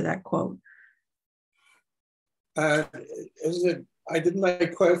preface to that quote. Didn't I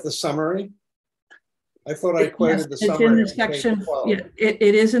quote the summary? I thought I quoted the summary. It's in the section, yeah,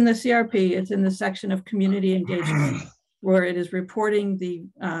 it is in the CRP. It's in the section of community engagement where it is reporting the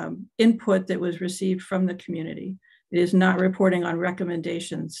input that was received from the community. It is not reporting on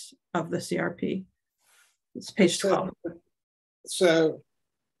recommendations of the CRP. It's page 12. So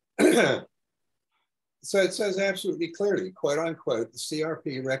it says absolutely clearly, quote unquote, the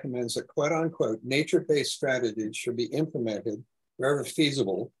CRP recommends that, quote unquote, nature-based strategies should be implemented wherever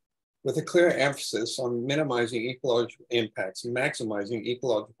feasible, with a clear emphasis on minimizing ecological impacts and maximizing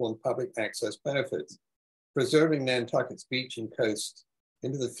ecological and public access benefits. Preserving Nantucket's beach and coast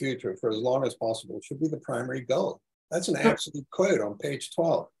into the future for as long as possible should be the primary goal. That's an absolute quote on page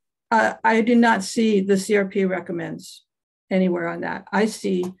 12. I do not see the CRP recommends anywhere on that. I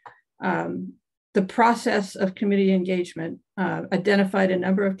see The process of community engagement identified a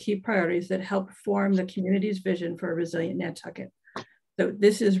number of key priorities that help form the community's vision for a resilient Nantucket. So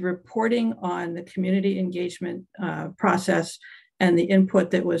this is reporting on the community engagement process and the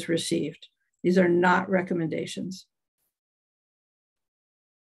input that was received. These are not recommendations.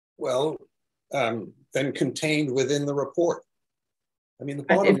 Well, then contained within the report. I mean, the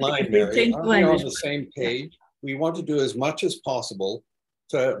bottom line, Mary, are we on the same page? We want to do as much as possible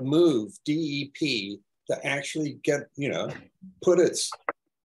to move DEP to actually get, put its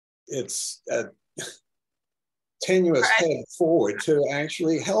tenuous head forward to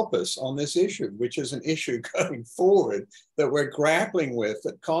actually help us on this issue, which is an issue going forward that we're grappling with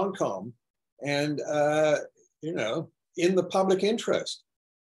at CONCOM and, in the public interest.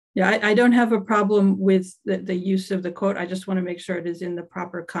 Yeah, I don't have a problem with the use of the quote. I just want to make sure it is in the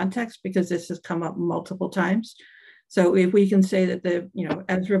proper context because this has come up multiple times. So if we can say that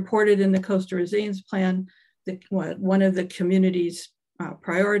as reported in the Coastal Resilience Plan, one of the community's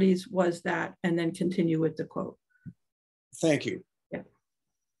priorities was that, and then continue with the quote. Thank you. Yeah.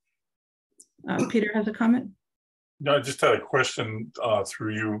 Peter has a comment. No, I just had a question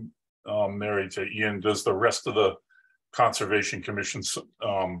through you, Mary, to Ian. Does the rest of the Conservation Commission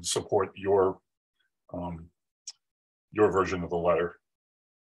support your version of the letter?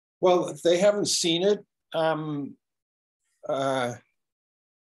 Well, they haven't seen it,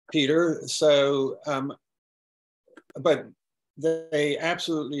 Peter. So, but they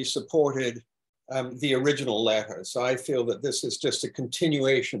absolutely supported the original letter. So I feel that this is just a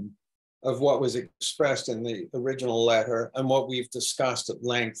continuation of what was expressed in the original letter and what we've discussed at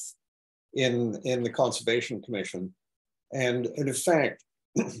length in the Conservation Commission. And in fact,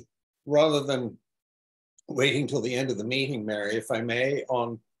 rather than waiting till the end of the meeting, Mary, if I may,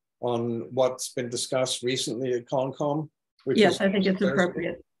 on what's been discussed recently at CONCOM. Yes, I think it's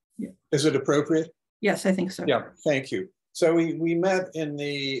appropriate. Yeah. Is it appropriate? Yes, I think so. Yeah, thank you. So we met in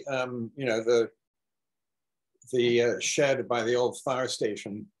the shed by the old fire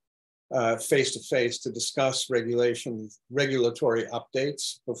station face to face to discuss regulatory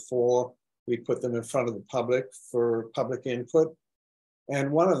updates before we put them in front of the public for public input.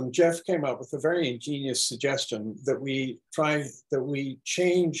 And one of them, Jeff, came up with a very ingenious suggestion that we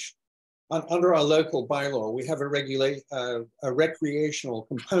change under our local bylaw. We have a recreational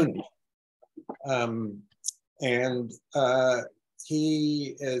component, and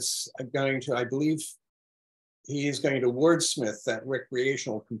he is going to, I believe, he is going to wordsmith that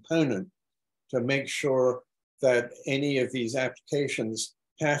recreational component to make sure that any of these applications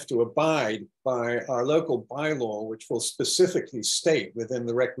have to abide by our local bylaw, which will specifically state within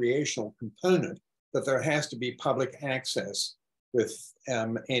the recreational component that there has to be public access with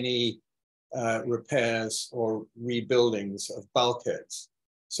any repairs or rebuildings of bulkheads.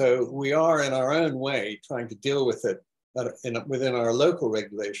 So we are in our own way trying to deal with it within our local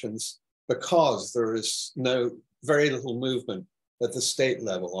regulations because there is very little movement at the state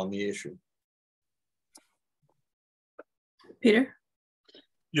level on the issue. Peter?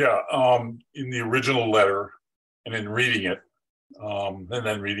 Yeah, in the original letter and in reading it, and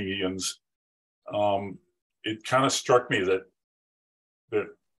then reading Ian's, it kind of struck me that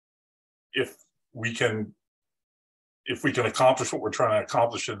if we can accomplish what we're trying to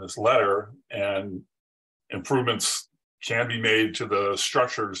accomplish in this letter and improvements can be made to the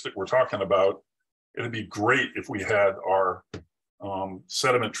structures that we're talking about, it'd be great if we had our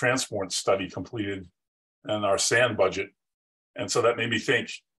sediment transport study completed and our sand budget. And so that made me think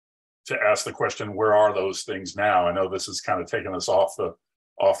to ask the question, where are those things now? I know this is kind of taking us off the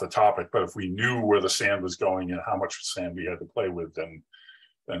topic, but if we knew where the sand was going and how much sand we had to play with, then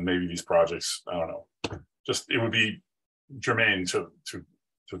maybe these projects, I don't know, just it would be germane to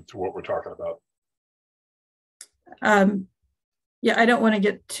what we're talking about. Yeah, I don't want to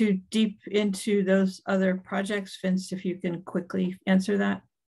get too deep into those other projects. Vince, if you can quickly answer that.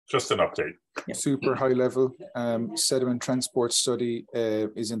 Just an update. Yeah. Super high level. Sediment transport study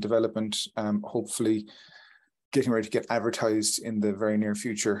is in development, hopefully getting ready to get advertised in the very near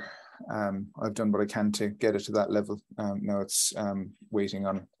future. I've done what I can to get it to that level. Now it's waiting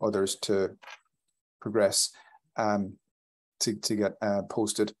on others to progress to get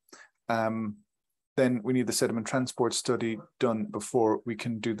posted. Then we need the sediment transport study done before we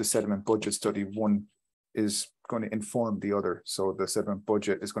can do the sediment budget study. One is going to inform the other. So the sediment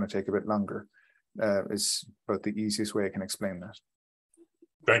budget is going to take a bit longer. Is about the easiest way I can explain that.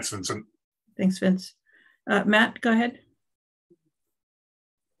 Thanks, Vincent. Thanks, Vince. Matt, go ahead.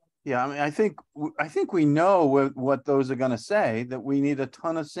 Yeah, I mean, I think we know what those are going to say, that we need a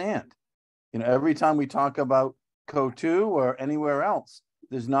ton of sand. You know, every time we talk about CO2 or anywhere else,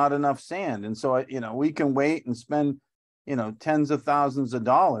 there's not enough sand. And so, we can wait and spend, tens of thousands of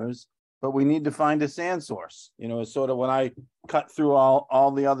dollars, but we need to find a sand source. It's sort of when I cut through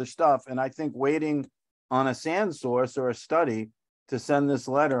all the other stuff. And I think waiting on a sand source or a study to send this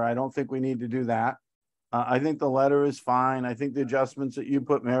letter, I don't think we need to do that. I think the letter is fine. I think the adjustments that you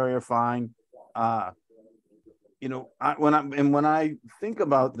put, Mary, are fine. When I think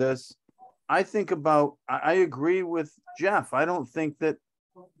about this, I agree with Jeff. I don't think that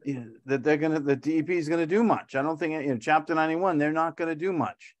the DEP is going to do much. I don't think, Chapter 91, they're not going to do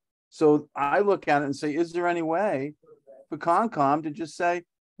much. So I look at it and say, is there any way for Concom to just say,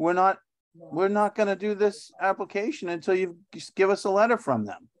 we're not going to do this application until you give us a letter from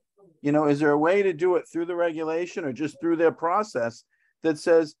them? Is there a way to do it through the regulation or just through their process that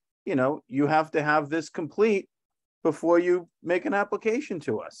says, you have to have this complete before you make an application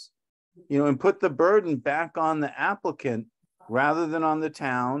to us, and put the burden back on the applicant rather than on the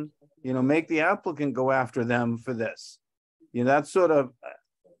town, make the applicant go after them for this. That's sort of,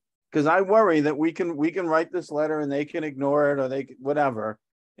 because I worry that we can write this letter and they can ignore it or whatever.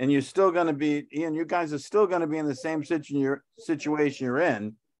 And you're still going to be, Ian, you guys are still going to be in the same situation you're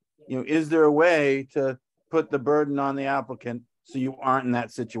in. Is there a way to put the burden on the applicant so you aren't in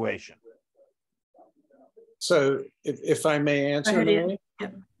that situation? So if I may answer, Mary?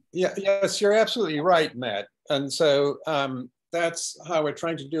 Yes, you're absolutely right, Matt. And so that's how we're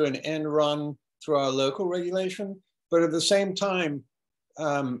trying to do an end run through our local regulation. But at the same time,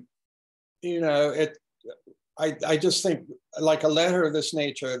 I just think like a letter of this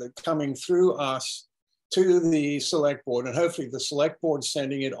nature that coming through us to the select board, and hopefully the select board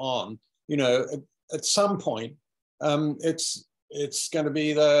sending it on, at some point, it's going to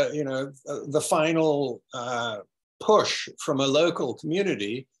be the final push from a local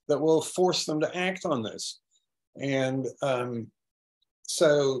community that will force them to act on this. And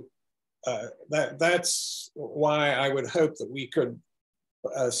that's why I would hope that we could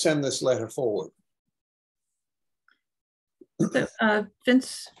send this letter forward.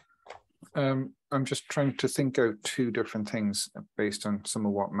 Vince? I'm just trying to think out two different things based on some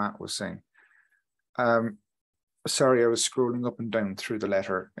of what Matt was saying. Sorry, I was scrolling up and down through the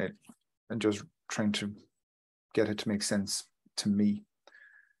letter and just trying to get it to make sense to me.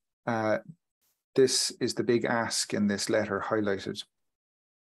 This is the big ask in this letter highlighted.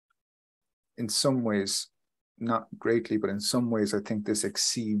 In some ways, not greatly, but in some ways, I think this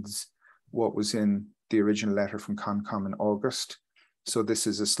exceeds what was in the original letter from Concom in August. So this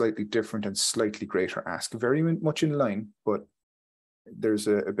is a slightly different and slightly greater ask, very much in line, but there's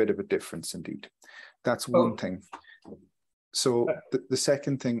a bit of a difference indeed. That's one thing. So the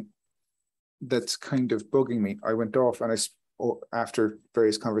second thing that's kind of bugging me, I went off and after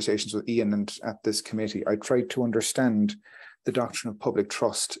various conversations with Ian and at this committee, I tried to understand the doctrine of public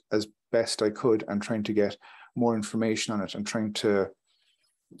trust as best I could and trying to get more information on it and trying to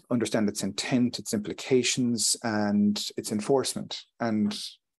understand its intent, its implications, and its enforcement. And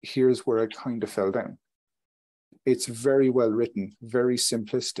here's where I kind of fell down. It's very well written, very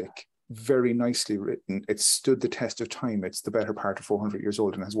simplistic, very nicely written. It's stood the test of time. It's the better part of 400 years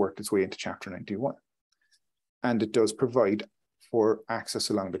old and has worked its way into Chapter 91. And it does provide for access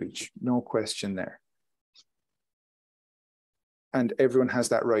along the beach, no question there. And everyone has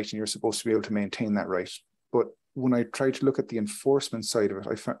that right, and you're supposed to be able to maintain that right. But when I try to look at the enforcement side of it,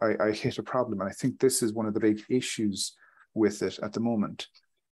 I hit a problem. And I think this is one of the big issues with it at the moment.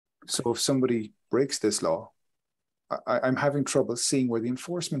 So if somebody breaks this law, I'm having trouble seeing where the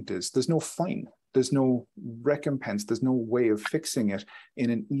enforcement is. There's no fine. There's no recompense. There's no way of fixing it in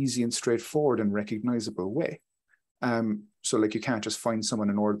an easy and straightforward and recognizable way. So like you can't just find someone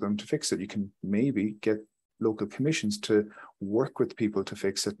and order them to fix it. You can maybe get local commissions to work with people to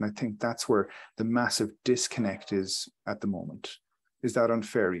fix it. And I think that's where the massive disconnect is at the moment. Is that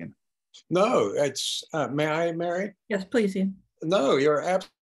unfair, Ian? No, it's, may I, Mary? Yes, please, Ian. No, you're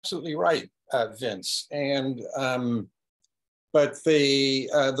absolutely right, Vince. And, but the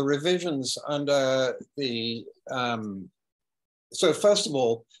revisions under the, so first of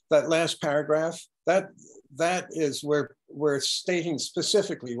all, that last paragraph, that is where we're stating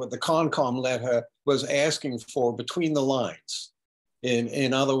specifically what the Concom letter was asking for between the lines.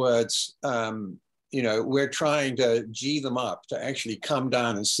 In other words, we're trying to G them up to actually come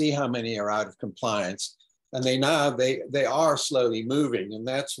down and see how many are out of compliance. And they are slowly moving. And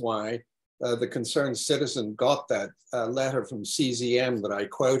that's why the concerned citizen got that letter from CZM that I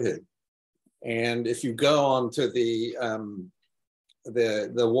quoted. And if you go on to the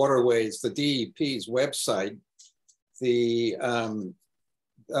waterways, the DEP's website, the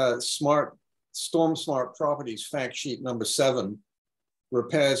Storm Smart Properties fact sheet number 7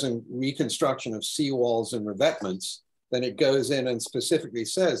 repairs and reconstruction of seawalls and revetments, then it goes in and specifically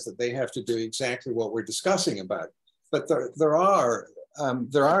says that they have to do exactly what we're discussing about. But there are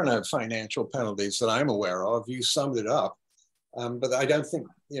no financial penalties that I'm aware of. You summed it up. But I don't think,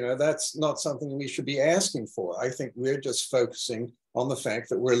 that's not something we should be asking for. I think we're just focusing on the fact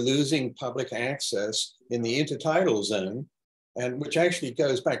that we're losing public access in the intertidal zone, and which actually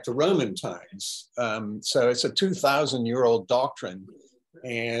goes back to Roman times. So it's a 2,000-year-old doctrine.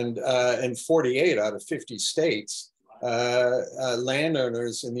 And in 48 out of 50 states,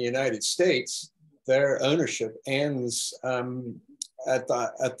 landowners in the United States, their ownership ends at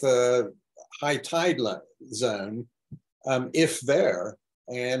the high tide zone, if there,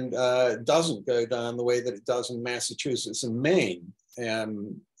 and doesn't go down the way that it does in Massachusetts and Maine.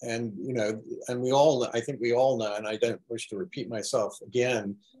 And we all, I think we all know, and I don't wish to repeat myself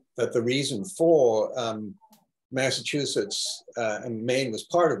again, that the reason for Massachusetts and Maine was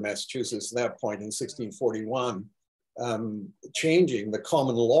part of Massachusetts at that point in 1641, changing the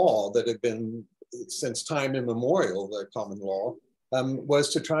common law that had been since time immemorial, the common law,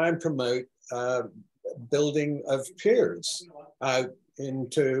 was to try and promote building of piers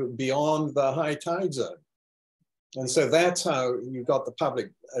into beyond the high tide zone. And so that's how you got the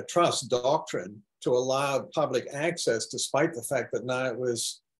public trust doctrine to allow public access, despite the fact that now it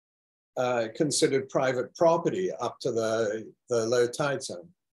was considered private property up to the low tide zone,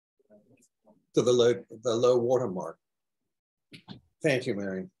 to the low water mark. Thank you,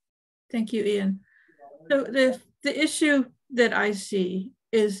 Mary. Thank you, Ian. So the issue that I see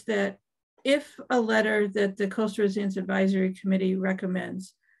is that if a letter that the Coastal Resilience Advisory Committee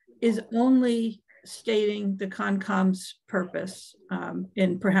recommends is only stating the CONCOM's purpose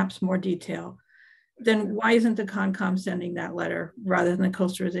in perhaps more detail, then why isn't the CONCOM sending that letter rather than the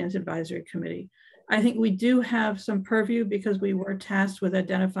Coastal Resilience Advisory Committee? I think we do have some purview because we were tasked with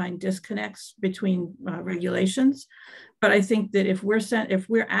identifying disconnects between regulations. But I think that if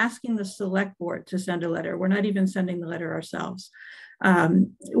we're asking the select board to send a letter, we're not even sending the letter ourselves.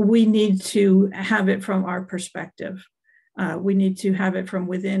 We need to have it from our perspective. We need to have it from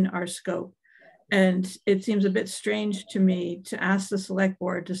within our scope. And it seems a bit strange to me to ask the select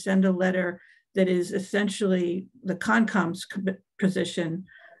board to send a letter that is essentially the CONCOM's position,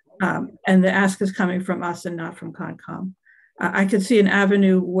 and the ask is coming from us and not from CONCOM. I could see an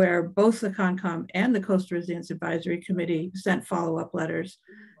avenue where both the CONCOM and the Coastal Resilience Advisory Committee sent follow-up letters,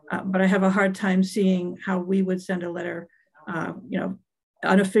 but I have a hard time seeing how we would send a letter,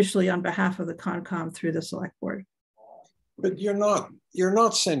 unofficially on behalf of the CONCOM through the select board. But you're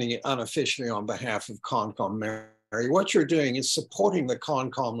not sending it unofficially on behalf of CONCOM, Mary. What you're doing is supporting the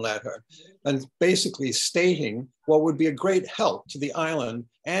CONCOM letter and basically stating what would be a great help to the island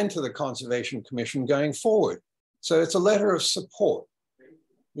and to the Conservation Commission going forward. So it's a letter of support.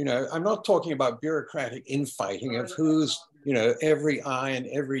 I'm not talking about bureaucratic infighting of who's, every I and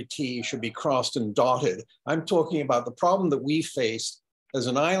every T should be crossed and dotted. I'm talking about the problem that we face as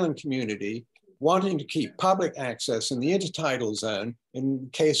an island community wanting to keep public access in the intertidal zone in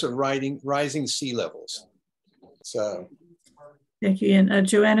case of rising sea levels. So. Thank you, Ian.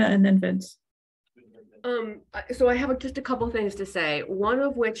 Joanna and then Vince. So I have just a couple things to say. One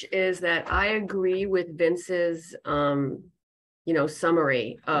of which is that I agree with Vince's,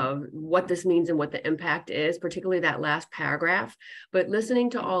 summary of what this means and what the impact is, particularly that last paragraph. But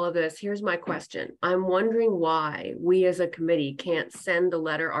listening to all of this, here's my question. I'm wondering why we as a committee can't send the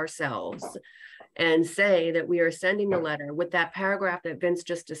letter ourselves and say that we are sending the letter with that paragraph that Vince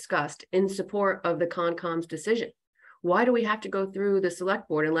just discussed in support of the CONCOM's decision. Why do we have to go through the select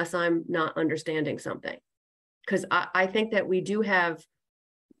board unless I'm not understanding something? Because I think that we do have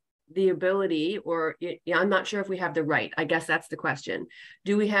the ability, or I'm not sure if we have the right. I guess that's the question.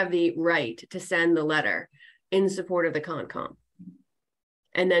 Do we have the right to send the letter in support of the CONCOM?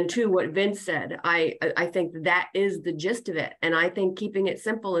 And then to what Vince said, I think that is the gist of it. And I think keeping it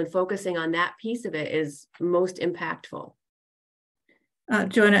simple and focusing on that piece of it is most impactful.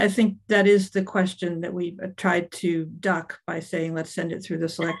 Joanna, I think that is the question that we tried to duck by saying, let's send it through the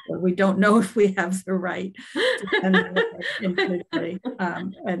select board. We don't know if we have the right to send it individually.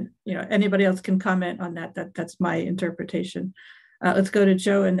 And anybody else can comment on that. That's my interpretation. Let's go to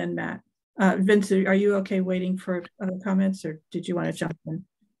Joe and then Matt. Vince, are you okay waiting for other comments, or did you want to jump in?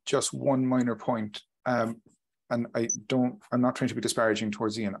 Just one minor point. And I'm not trying to be disparaging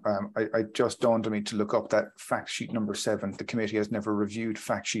towards Ian. I just dawned on me to look up that fact sheet number 7. The committee has never reviewed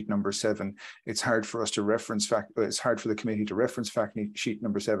fact sheet number 7. It's hard for us to reference it's hard for the committee to reference fact sheet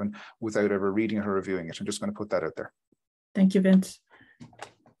number 7 without ever reading it or reviewing it. I'm just going to put that out there. Thank you, Vince.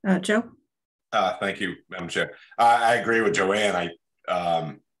 Joe? Thank you, Madam Chair. I agree with Joanne.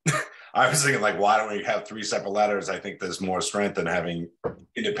 I was thinking, like, why don't we have 3 separate letters? I think there's more strength in having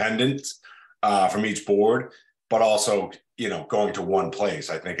independence from each board, but also, you know, going to one place.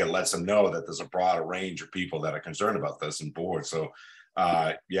 I think it lets them know that there's a broader range of people that are concerned about this and board. So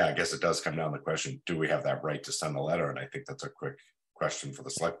yeah, I guess it does come down to the question, do we have that right to send a letter? And I think that's a quick question for the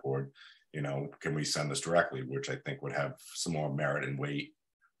select board. You know, can we send this directly, which I think would have some more merit and weight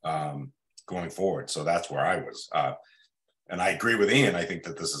going forward. So that's where I was. And I agree with Ian. I think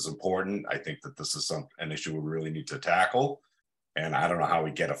that this is important. I think that this is an issue we really need to tackle. And I don't know how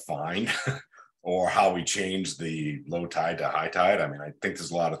we get a fine or how we change the low tide to high tide. I mean, I think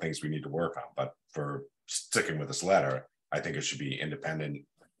there's a lot of things we need to work on, but for sticking with this letter, I think it should be independent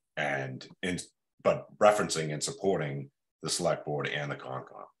but referencing and supporting the select board and the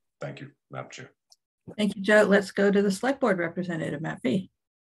Concom. Thank you, Madam Chair. Thank you, Joe. Let's go to the select board representative, Matt B.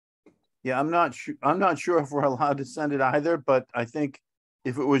 Yeah, I'm not sure if we're allowed to send it either, but I think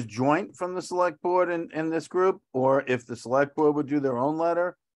if it was joint from the select board and this group, or if the select board would do their own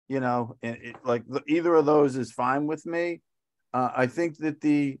letter, you know, either of those is fine with me. I think that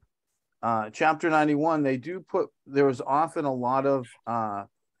the Chapter 91, there was often a lot of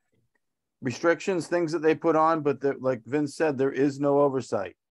restrictions, things that they put on, but like Vince said, there is no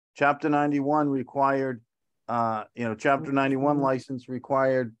oversight. Chapter 91 required, Chapter 91 license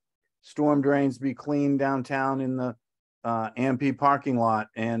required storm drains be cleaned downtown in the AMP parking lot,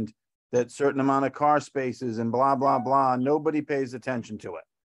 and that certain amount of car spaces and blah, blah, blah. Nobody pays attention to it.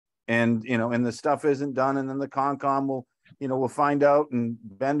 And, and the stuff isn't done. And then the Concom will, we'll find out, and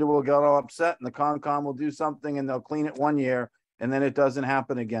Bender will get all upset, and the Concom will do something and they'll clean it one year and then it doesn't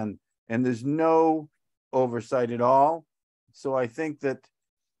happen again. And there's no oversight at all. So I think that,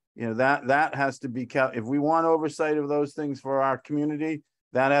 that has to be kept. If we want oversight of those things for our community,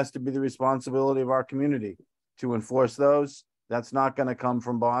 that has to be the responsibility of our community to enforce those. That's not going to come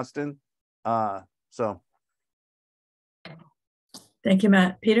from Boston. So. Thank you,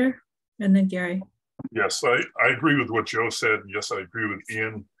 Matt. Peter, and then Gary. Yes, I agree with what Joe said. Yes, I agree with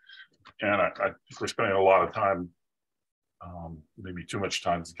Ian. And we're spending a lot of time, maybe too much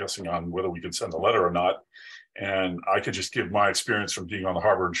time, guessing on whether we can send a letter or not. And I could just give my experience from being on the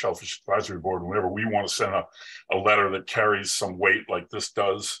Harbor and Shellfish Advisory Board. Whenever we want to send a letter that carries some weight like this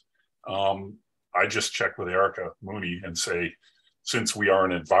does, I just check with Erica Mooney and say, since we are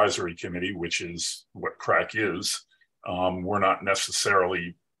an advisory committee, which is what CRAC is, we're not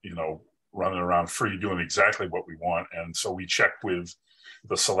necessarily, running around free doing exactly what we want. And so we check with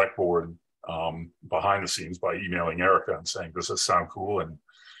the select board behind the scenes by emailing Erica and saying, does this sound cool? And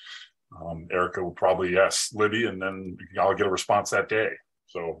Erica will probably ask Libby, and then I'll get a response that day.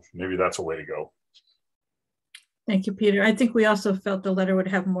 So maybe that's a way to go. Thank you, Peter. I think we also felt the letter would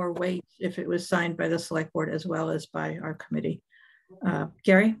have more weight if it was signed by the select board as well as by our committee.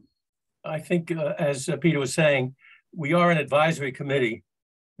 Gary? I think as Peter was saying, we are an advisory committee,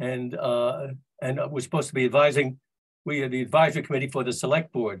 and we're supposed to be advising. We are the advisory committee for the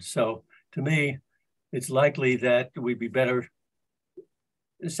select board. So to me, it's likely that we'd be better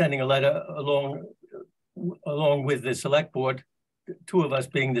sending a letter along with the select board, two of us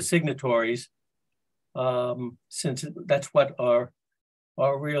being the signatories, since that's what our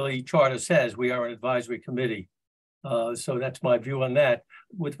really charter says. We are an advisory committee. So that's my view on that.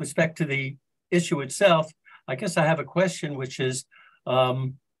 With respect to the issue itself, I guess I have a question, which is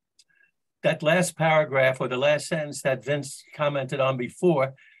that last paragraph or the last sentence that Vince commented on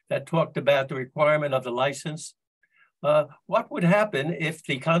before that talked about the requirement of the license. What would happen if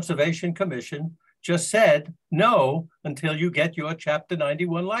the Conservation Commission just said no until you get your Chapter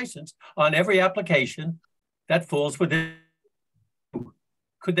 91 license on every application that falls within?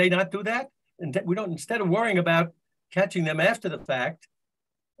 Could they not do that? And we don't, instead of worrying about catching them after the fact,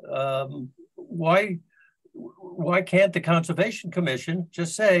 why can't the Conservation Commission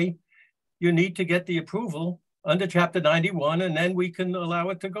just say you need to get the approval under Chapter 91, and then we can allow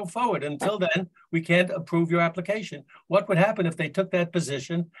it to go forward? Until then, we can't approve your application. What would happen if they took that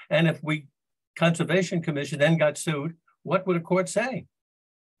position, and if Conservation Commission then got sued? What would a court say?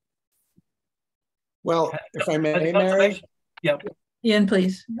 Well, if I may, Mary? Yep. Ian,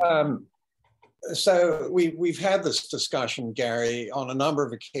 please. So we've had this discussion, Gary, on a number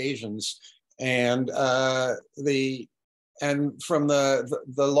of occasions, and from the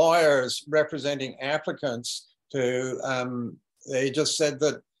lawyers representing applicants they just said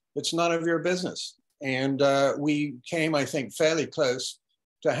that it's none of your business. And we came, I think, fairly close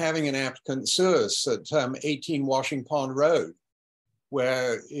to having an applicant sue us at 18 Washing Pond Road,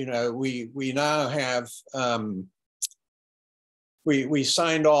 where, we now have, we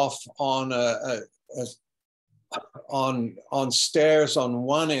signed off on on stairs on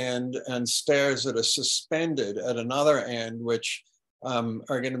one end and stairs that are suspended at another end, which are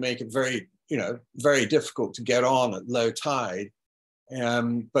going to make it very, very difficult to get on at low tide.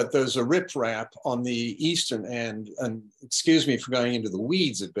 But there's a riprap on the eastern end, and excuse me for going into the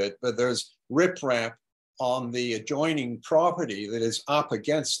weeds a bit, but there's riprap on the adjoining property that is up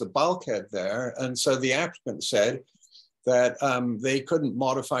against the bulkhead there. And so the applicant said that they couldn't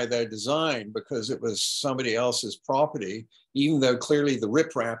modify their design because it was somebody else's property, even though clearly the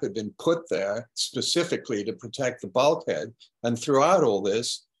riprap had been put there specifically to protect the bulkhead. And throughout all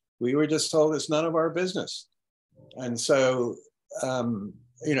this, we were just told it's none of our business. And so,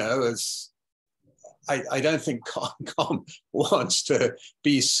 I don't think CONCOM wants to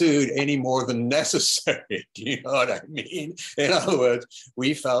be sued any more than necessary. Do you know what I mean? In other words,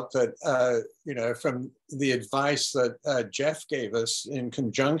 we felt that, from the advice that Jeff gave us in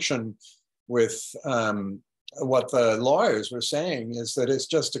conjunction with what the lawyers were saying, is that it's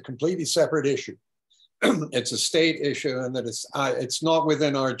just a completely separate issue. It's a state issue, and that it's not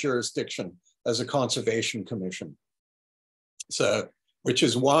within our jurisdiction as a conservation commission. So, which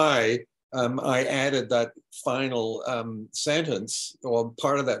is why I added that final sentence, or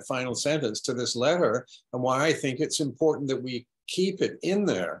part of that final sentence, to this letter, and why I think it's important that we keep it in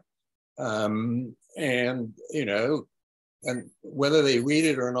there. And whether they read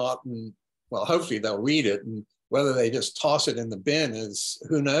it or not, and well, hopefully they'll read it, and whether they just toss it in the bin is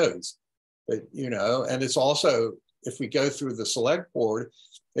who knows. But, and it's also, if we go through the select board,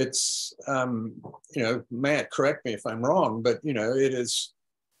 it's, Matt, correct me if I'm wrong, but, it is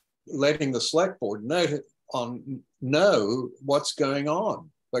letting the select board know what's going on.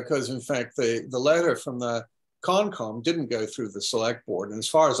 Because in fact, the letter from the CONCOM didn't go through the select board. And as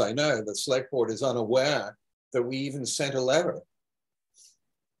far as I know, the select board is unaware that we even sent a letter.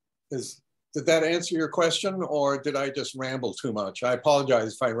 Did that answer your question, or did I just ramble too much? I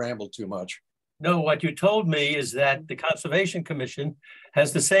apologize if I rambled too much. No, what you told me is that the Conservation Commission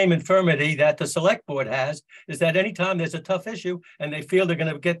has the same infirmity that the select board has, is that anytime there's a tough issue and they feel they're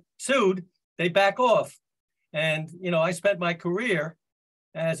going to get sued, they back off. And, I spent my career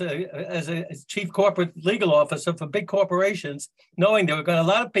as a chief corporate legal officer for big corporations, knowing there were a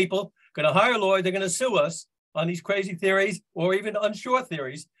lot of people going to hire a lawyer, they're going to sue us on these crazy theories or even unsure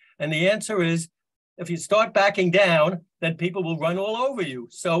theories. And the answer is, if you start backing down, then people will run all over you.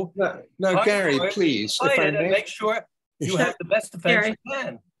 So no, Gary, please, if I may, make sure you have the best defense you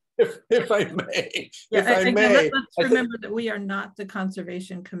can. If I may, let's remember that we are not the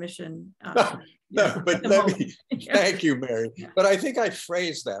Conservation Commission. But let me, thank you, Mary. Yeah. But I think I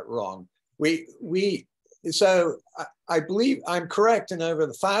phrased that wrong. So I believe I'm correct in over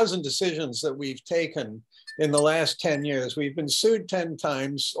 1,000 decisions that we've taken in the last 10 years. We've been sued 10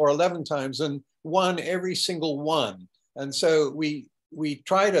 times or 11 times and won every single one. And so we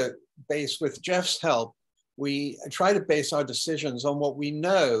try to base, with Jeff's help, we try to base our decisions on what we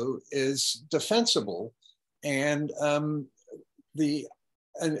know is defensible. And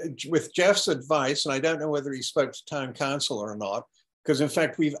with Jeff's advice, and I don't know whether he spoke to town council or not, because in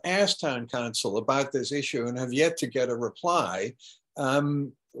fact, we've asked town council about this issue and have yet to get a reply.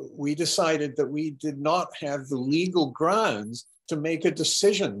 We decided that we did not have the legal grounds to make a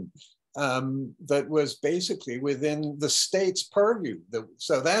decision that was basically within the state's purview.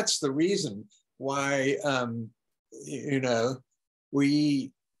 So that's the reason why,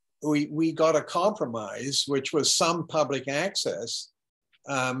 we got a compromise, which was some public access.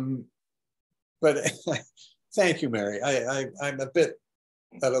 But thank you, Mary. I'm a bit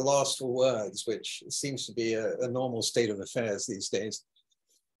at a loss for words, which seems to be a normal state of affairs these days.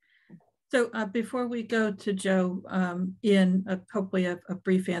 So before we go to Joe, Ian, hopefully a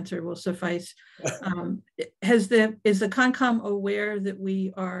brief answer will suffice. Is the CONCOM aware that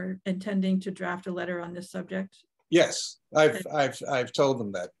we are intending to draft a letter on this subject? Yes, I've told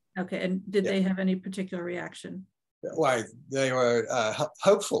them that. Okay, and did they have any particular reaction? Why, they were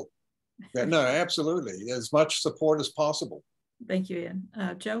hopeful. Yeah, no, absolutely, as much support as possible. Thank you, Ian.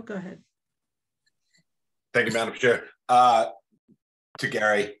 Joe, go ahead. Thank you, Madam Chair. To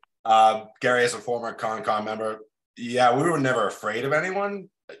Gary. Gary, as a former CONCOM member, yeah, we were never afraid of anyone.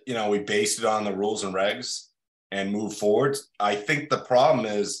 We based it on the rules and regs and moved forward. I think the problem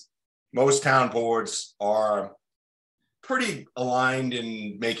is most town boards are pretty aligned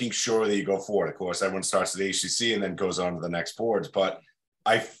in making sure that you go forward. Of course, everyone starts at HCC and then goes on to the next boards. But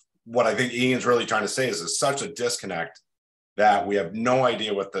what I think Ian's really trying to say is there's such a disconnect that we have no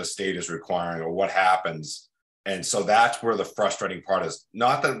idea what the state is requiring or what happens. And so that's where the frustrating part is.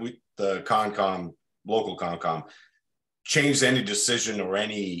 Not that the CONCOM, local CONCOM, changed any decision or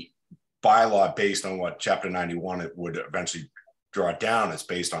any bylaw based on what Chapter 91 it would eventually draw down. It's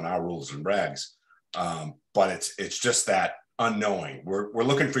based on our rules and regs. But it's just that unknowing. We're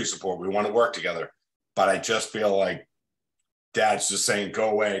looking for your support. We want to work together, but I just feel like Dad's just saying, go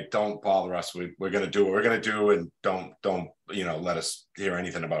away, don't bother us. We're going to do what we're going to do, and don't let us hear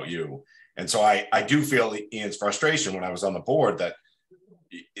anything about you. And so I do feel Ian's frustration when I was on the board that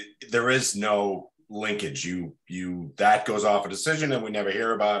there is no linkage. You that goes off a decision and we never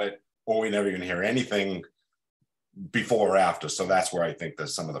hear about it, or we never even hear anything before or after. So that's where I think that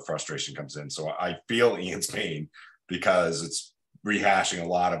some of the frustration comes in. So I feel Ian's pain because it's rehashing a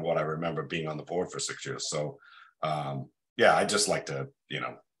lot of what I remember being on the board for 6 years. So yeah, I'd just like to,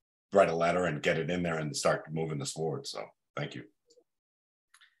 write a letter and get it in there and start moving this forward. So thank you.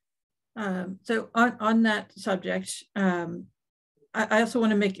 So on that subject, I also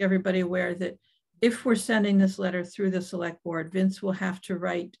want to make everybody aware that if we're sending this letter through the select board, Vince will have to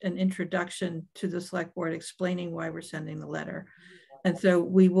write an introduction to the select board explaining why we're sending the letter. And so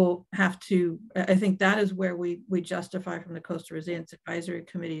we will have to, I think that is where we justify from the Coastal Resilience Advisory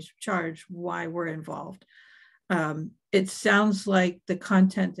Committee's charge why we're involved. It sounds like the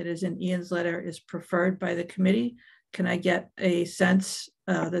content that is in Ian's letter is preferred by the committee. Can I get a sense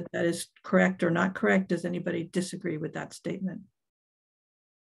that that is correct or not correct? Does anybody disagree with that statement?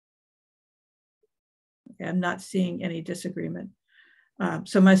 Okay, I'm not seeing any disagreement.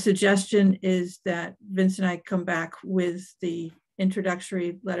 So my suggestion is that Vince and I come back with the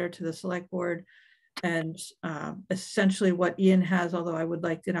introductory letter to the select board and essentially what Ian has, although I would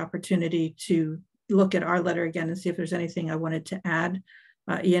like an opportunity to look at our letter again and see if there's anything I wanted to add.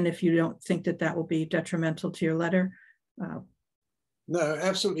 Ian, if you don't think that that will be detrimental to your letter. No,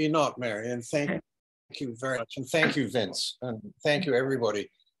 absolutely not, Mary. And thank you very much. And thank you, Vince. And thank you, everybody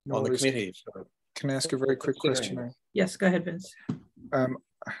on the committee. Can I ask a very quick question, Mary? Yes, go ahead, Vince.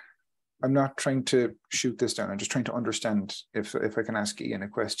 I'm not trying to shoot this down. I'm just trying to understand if I can ask Ian a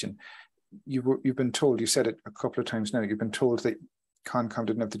question. You've been told, you said it a couple of times now, you've been told that CONCOM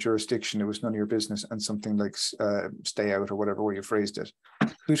didn't have the jurisdiction, it was none of your business, and something like stay out or whatever way you phrased it.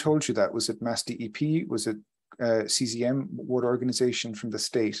 Who told you that? Was it Mass DEP? Was it CZM? What organization from the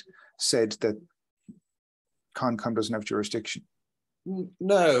state said that CONCOM doesn't have jurisdiction?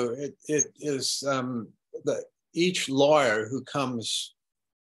 No, it is that each lawyer who comes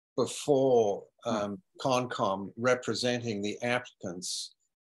before CONCOM representing the applicants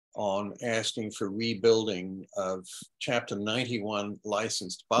on asking for rebuilding of Chapter 91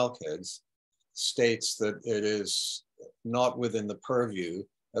 licensed bulkheads states that it is not within the purview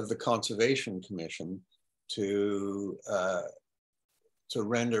of the Conservation Commission to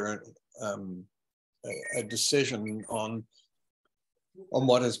render a decision on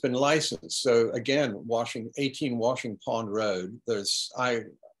what has been licensed. So again, 18 Washing Pond Road,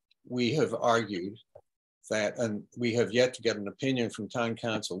 we have argued that, and we have yet to get an opinion from Town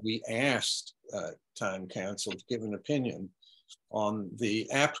Council. We asked Town Council to give an opinion on the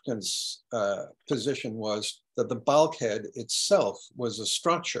applicant's position was that the bulkhead itself was a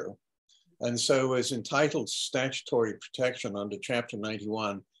structure and so is entitled to statutory protection under Chapter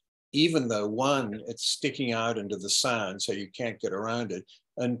 91, even though one, it's sticking out into the sand so you can't get around it,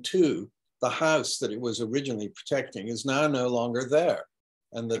 and two, the house that it was originally protecting is now no longer there.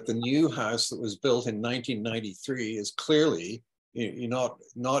 And that the new house that was built in 1993 is clearly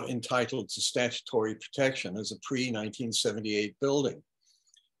not entitled to statutory protection as a pre-1978 building.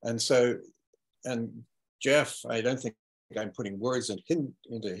 And so, and Jeff, I don't think I'm putting words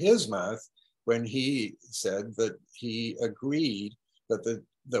into his mouth when he said that he agreed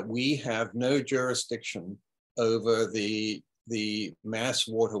that we have no jurisdiction over the Mass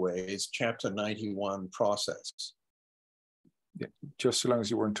Waterways Chapter 91 process. Yeah, just so long as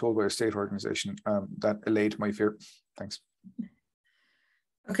you weren't told by a state organization, that allayed my fear. Thanks.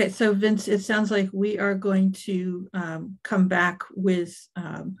 Okay, so Vince, it sounds like we are going to come back with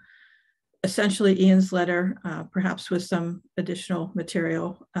essentially Ian's letter, perhaps with some additional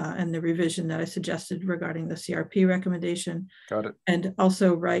material and the revision that I suggested regarding the CRP recommendation. Got it. And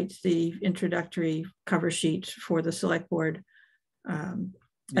also write the introductory cover sheet for the select board. And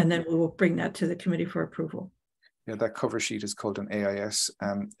then we will bring that to the committee for approval. Yeah, that cover sheet is called an AIS,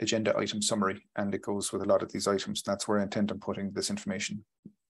 agenda item summary, and it goes with a lot of these items. That's where I intend on putting this information.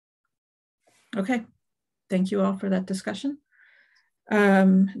 Okay, thank you all for that discussion.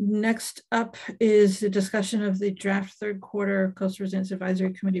 Next up is the discussion of the draft third quarter Coastal Resilience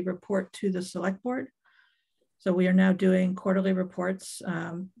Advisory Committee report to the select board. So we are now doing quarterly reports.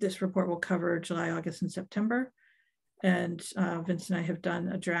 This report will cover July, August, and September. And Vince and I have done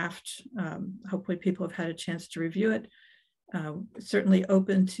a draft. Hopefully people have had a chance to review it. certainly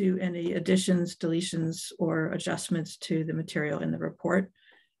open to any additions, deletions, or adjustments to the material in the report.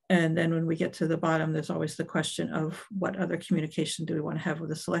 And then when we get to the bottom, there's always the question of what other communication do we want to have with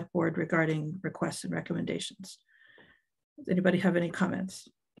the select board regarding requests and recommendations. Does anybody have any comments?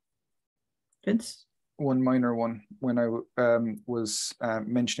 Vince? One minor one. When I was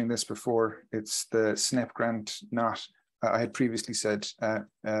mentioning this before, it's the SNEP grant, not, I had previously said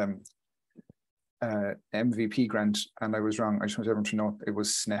MVP grant, and I was wrong. I just want everyone to know it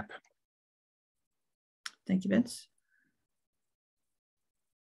was SNEP. Thank you, Vince.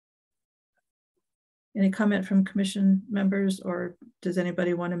 Any comment from commission members, or does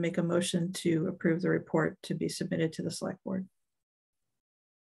anybody want to make a motion to approve the report to be submitted to the select board?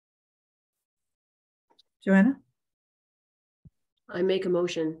 Joanna? I make a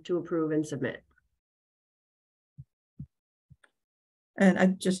motion to approve and submit. And I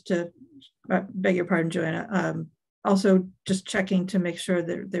just to beg your pardon, Joanna, also just checking to make sure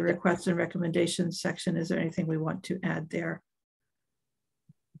that the requests and recommendations section, is there anything we want to add there?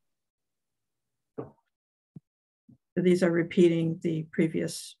 These are repeating the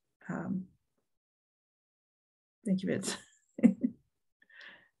previous. Thank you, Vince.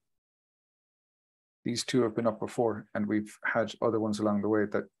 These two have been up before, and we've had other ones along the way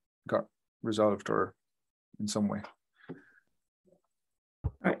that got resolved or in some way.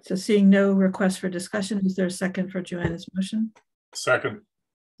 All right, so seeing no request for discussion, is there a second for Joanna's motion? Second.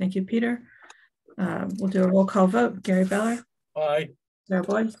 Thank you, Peter. We'll do a roll call vote. Gary Beller? Aye. Sarah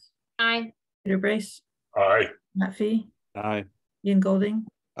Boyce? Aye. Peter Brace? Aye. Matt Fee? Aye. Ian Golding?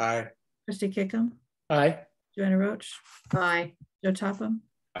 Aye. Christy Kickham? Aye. Joanna Roach? Aye. Joe Topham?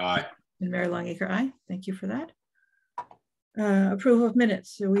 Aye. And Mary Longacre, aye. Thank you for that. Approval of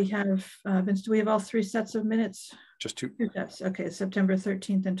minutes. So we have, Vince, do we have all three sets of minutes? Just two. Two sets. Okay, September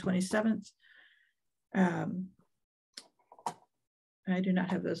 13th and 27th. I do not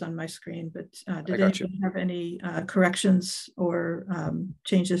have those on my screen, but did anybody have any corrections or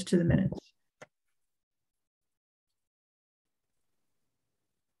changes to the minutes?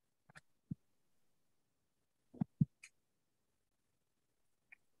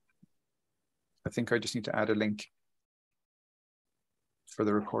 I think I just need to add a link for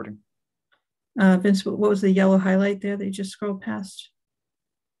the recording. Vince, what was the yellow highlight there that you just scrolled past?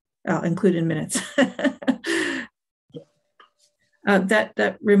 Oh, include in minutes.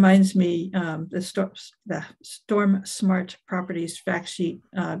 That reminds me, the Storm Smart Properties fact sheet.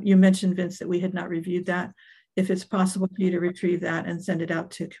 You mentioned, Vince, that we had not reviewed that. If it's possible for you to retrieve that and send it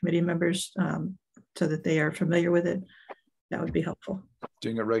out to committee members so that they are familiar with it, that would be helpful.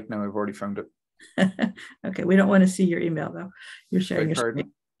 Doing it right now, I've already found it. Okay, we don't want to see your email though. You're sharing your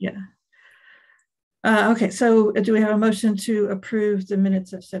screen. Yeah. Okay, so do we have a motion to approve the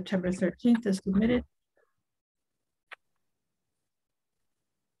minutes of September 13th as submitted?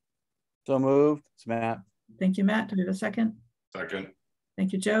 So moved. It's Matt. Thank you, Matt. Do we have a second? Second.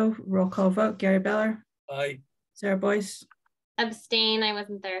 Thank you, Joe. Roll call vote. Gary Beller? Aye. Sarah Boyce? Abstain, I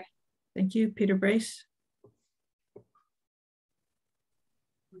wasn't there. Thank you. Peter Brace?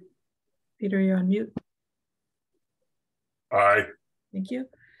 Peter, you're on mute. Aye. Thank you.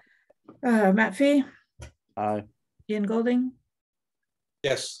 Matt Fee? Aye. Ian Golding?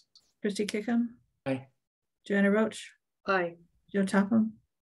 Yes. Christy Kickham? Aye. Joanna Roach? Aye. Joe Topham?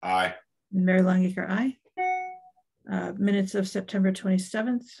 Aye. And Mary Longacre, aye. Minutes of September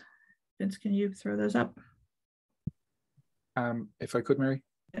 27th. Vince, can you throw those up? If I could, Mary.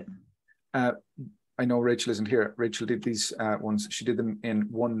 I know Rachel isn't here. Rachel did these ones. She did them in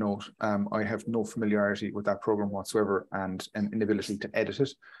OneNote. I have no familiarity with that program whatsoever and an inability to edit it.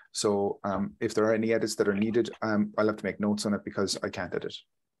 So if there are any edits that are needed, I'll have to make notes on it because I can't edit.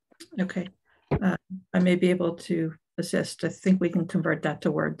 Okay. I may be able to assist. I think we can convert that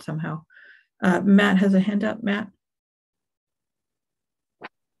to Word somehow. Matt has a hand up. Matt?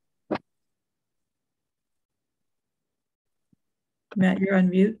 Matt, you're on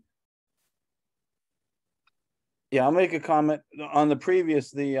mute. Yeah, I'll make a comment on the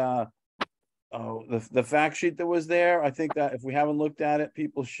previous, the fact sheet that was there. I think that if we haven't looked at it,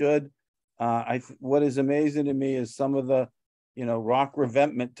 people should. What is amazing to me is some of the, rock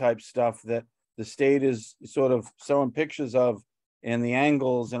revetment type stuff that the state is sort of showing pictures of, and the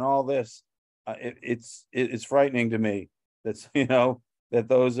angles and all this. It's frightening to me. That's that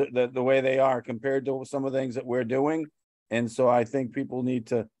those that the way they are compared to some of the things that we're doing, and so I think people need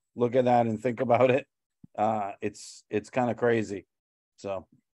to look at that and think about it. It's kind of crazy. So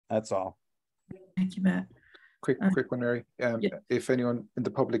that's all. Thank you, Matt. Quick one, Mary. Yeah. If anyone in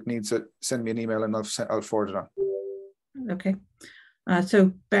the public needs it, send me an email and I'll forward it on. Okay.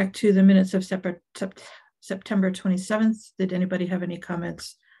 So back to the minutes of September 27th. Did anybody have any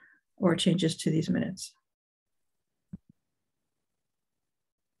comments or changes to these minutes?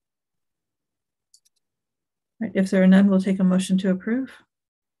 All right, if there are none, we'll take a motion to approve.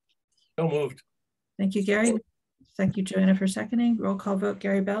 So moved. Thank you, Gary. Thank you, Joanna, for seconding. Roll call vote,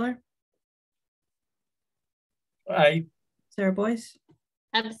 Gary Beller. Aye. Sarah Boyce.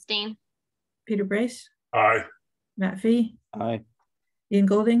 Abstain. Peter Brace. Aye. Matt Fee. Aye. Ian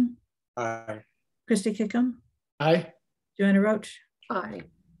Golding. Aye. Christy Kickham. Aye. Joanna Roach. Aye.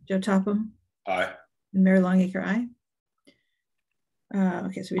 Joe Topham. Aye. And Mary Longacre, aye.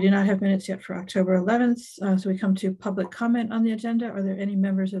 Okay, so we do not have minutes yet for October 11th. So we come to public comment on the agenda. Are there any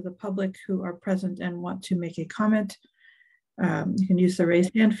members of the public who are present and want to make a comment? You can use the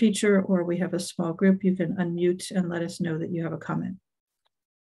raise hand feature, or we have a small group. You can unmute and let us know that you have a comment.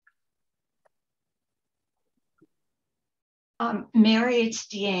 Mary, it's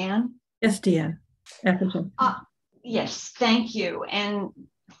Deanne. Yes, Deanne. Yes, thank you. And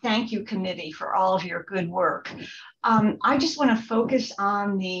thank you, committee, for all of your good work. I just want to focus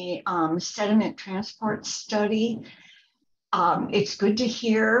on the sediment transport study. It's good to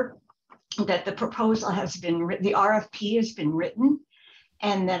hear that the proposal has been written, the RFP has been written,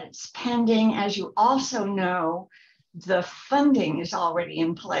 and that it's pending. As you also know, the funding is already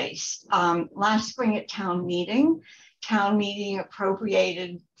in place. Last spring at town meeting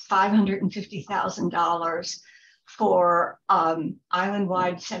appropriated $550,000 for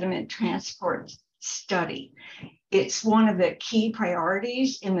island-wide sediment transport study. It's one of the key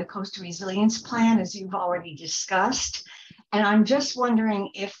priorities in the Coastal Resilience Plan, as you've already discussed. And I'm just wondering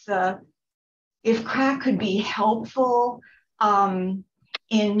if CRAC could be helpful in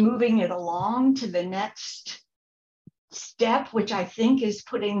moving it along to the next step, which I think is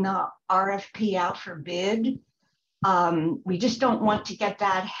putting the RFP out for bid. We just don't want to get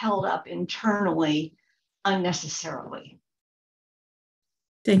that held up internally unnecessarily.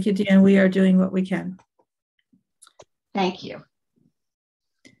 Thank you, Deanne. We are doing what we can. Thank you.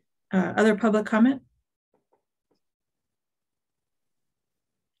 Other public comment?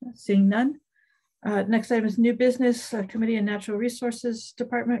 Seeing none. Next item is new business, Committee on Natural Resources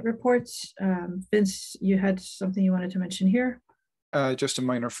Department reports. Vince, you had something you wanted to mention here? Just a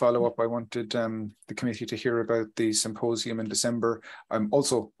minor follow-up. I wanted the committee to hear about the symposium in December. I'm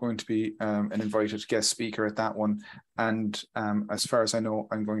also going to be an invited guest speaker at that one. And as far as I know,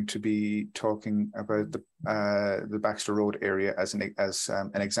 I'm going to be talking about the Baxter Road area as an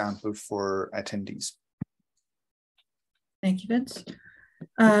example for attendees. Thank you, Vince.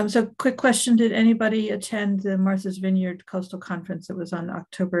 So quick question, did anybody attend the Martha's Vineyard Coastal Conference that was on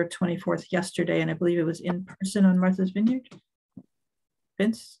October 24th yesterday? And I believe it was in person on Martha's Vineyard?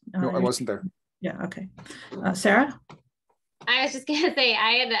 Vince? No, I wasn't there. Yeah, okay. Sarah? I was just gonna say,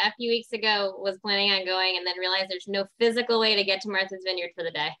 I had a few weeks ago was planning on going and then realized there's no physical way to get to Martha's Vineyard for the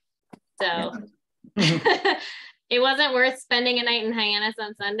day. So yeah. It wasn't worth spending a night in Hyannis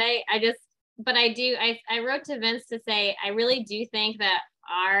on Sunday. I wrote to Vince to say, I really do think that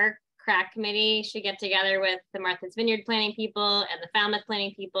our CRAC committee should get together with the Martha's Vineyard planning people and the Falmouth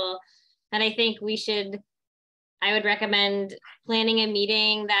planning people. And I think I would recommend planning a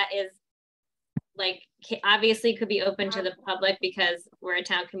meeting that is like, obviously could be open to the public because we're a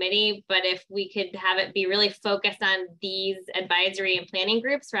town committee, but if we could have it be really focused on these advisory and planning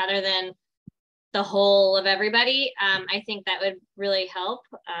groups rather than the whole of everybody, I think that would really help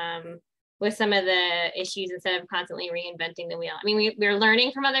with some of the issues instead of constantly reinventing the wheel. I mean, we're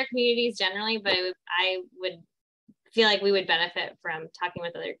learning from other communities generally, but I would feel like we would benefit from talking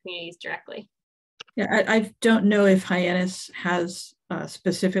with other communities directly. Yeah, I don't know if Hyannis has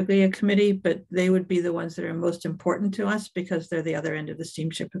specifically a committee, but they would be the ones that are most important to us because they're the other end of the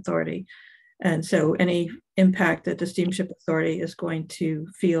Steamship Authority. And so any impact that the Steamship Authority is going to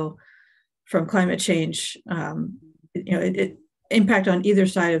feel from climate change, impact on either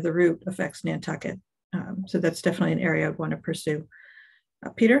side of the route affects Nantucket. So that's definitely an area I'd want to pursue.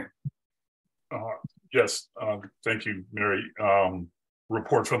 Peter? Yes, thank you, Mary.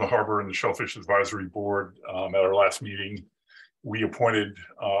 Report from the Harbor and the Shellfish Advisory Board. At our last meeting, we appointed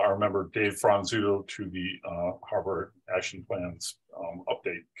our member Dave Franzuto to the Harbor Action Plans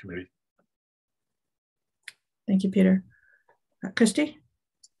Update Committee. Thank you, Peter. Christy?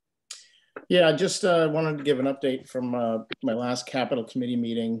 Yeah, I just wanted to give an update from my last Capital Committee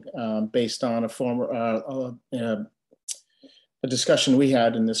meeting based on a discussion we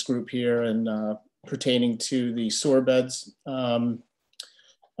had in this group here and pertaining to the sewer beds.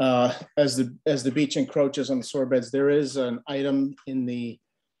 As the beach encroaches on the sewer beds, there is an item in the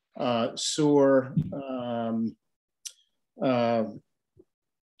sewer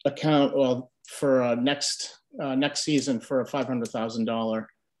account, well, for next season for a $500,000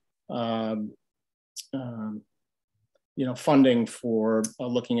 funding for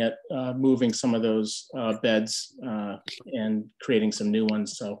looking at moving some of those beds and creating some new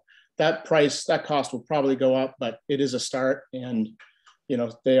ones. So that cost will probably go up, but it is a start, and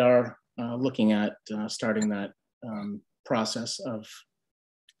they are looking at starting that process of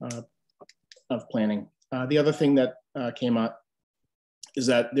planning. The other thing that came up is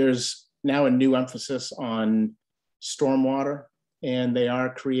that there's now a new emphasis on stormwater, and they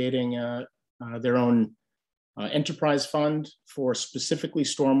are creating their own enterprise fund for specifically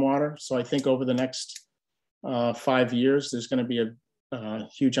stormwater. So I think over the next 5 years, there's going to be a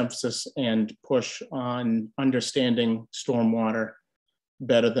huge emphasis and push on understanding stormwater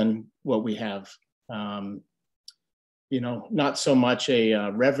better than what we have. Not so much a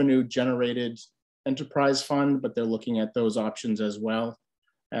revenue generated enterprise fund, but they're looking at those options as well.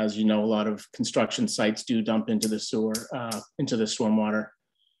 As you know, a lot of construction sites do dump into the sewer, into the stormwater,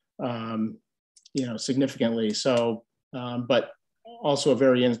 significantly. So, but also a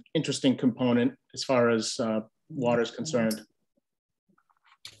very interesting component as far as water is concerned.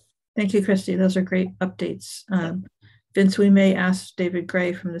 Thank you, Christy. Those are great updates. Vince, we may ask David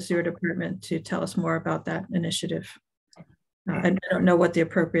Gray from the sewer department to tell us more about that initiative. I don't know what the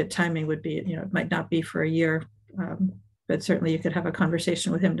appropriate timing would be. It might not be for a year, but certainly you could have a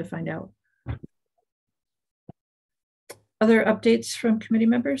conversation with him to find out. Other updates from committee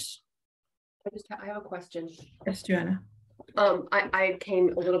members? I have a question. Yes, Joanna. I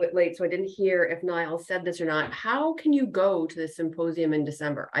came a little bit late, so I didn't hear if Niall said this or not. How can you go to the symposium in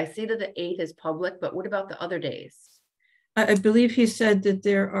December? I see that the 8th is public, but what about the other days? I believe he said that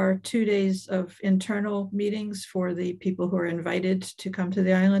there are 2 days of internal meetings for the people who are invited to come to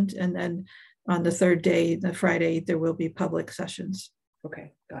the island. And then on the third day, the Friday, there will be public sessions.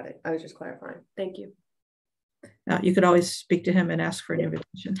 Okay, got it. I was just clarifying. Thank you. You could always speak to him and ask for an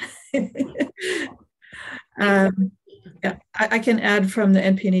invitation. Yeah, I can add from the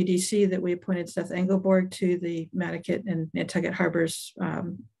NPNEDC that we appointed Seth Engelborg to the Mattocket and Nantucket Harbors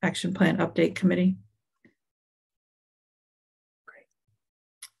Action Plan Update Committee.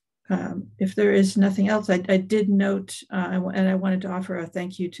 If there is nothing else, I did note, and I wanted to offer a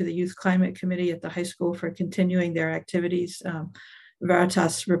thank you to the Youth Climate Committee at the high school for continuing their activities.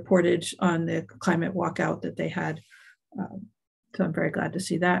 Veritas reported on the climate walkout that they had. So I'm very glad to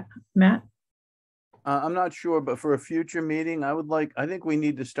see that. Matt? I'm not sure, but for a future meeting, I think we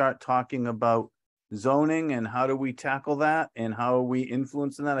need to start talking about zoning and how do we tackle that and how are we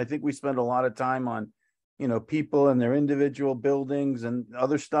influencing that. I think we spend a lot of time on people and their individual buildings and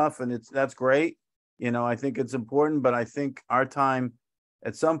other stuff, and that's great. I think it's important, but I think our time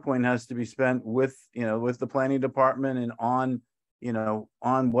at some point has to be spent with the planning department and on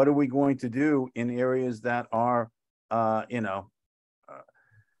what are we going to do in areas that are are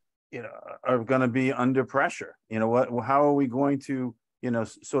going to be under pressure. How are we going to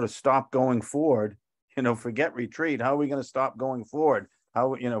sort of stop going forward? Forget retreat. How are we going to stop going forward?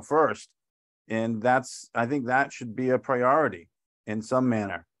 How first? And I think that should be a priority in some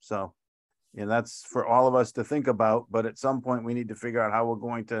manner. So, that's for all of us to think about, but at some point we need to figure out how we're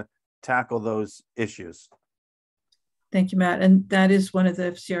going to tackle those issues. Thank you, Matt. And that is one of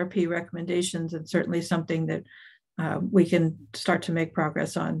the CRP recommendations, and certainly something that we can start to make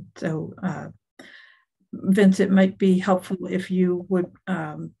progress on. So, Vince, it might be helpful if you would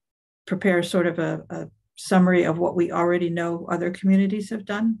prepare sort of a summary of what we already know other communities have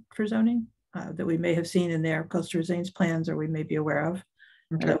done for zoning. That we may have seen in their coastal resilience plans, or we may be aware of.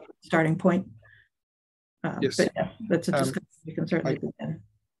 Okay. Starting point. Yes, but yeah, that's a discussion we can certainly begin.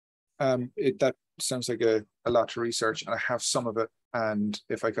 That sounds like a lot to research, and I have some of it. And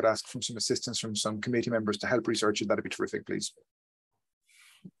if I could ask for some assistance from some committee members to help research it, that'd be terrific, please.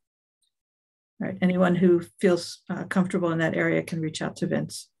 All right. Anyone who feels comfortable in that area can reach out to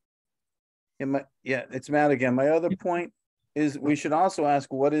Vince. Yeah, it's Matt again. My other point is we should also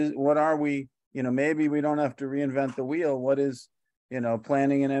ask what are we, maybe we don't have to reinvent the wheel. What is,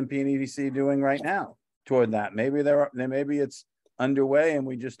 planning and NPNEDC doing right now toward that? Maybe maybe it's underway and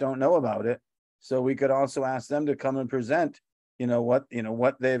we just don't know about it. So we could also ask them to come and present,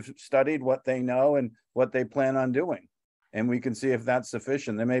 what they've studied, what they know, and what they plan on doing. And we can see if that's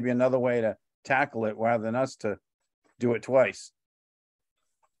sufficient. There may be another way to tackle it rather than us to do it twice.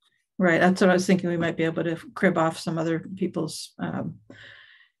 Right, that's what I was thinking. We might be able to crib off some other people's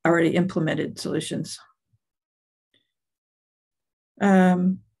already implemented solutions.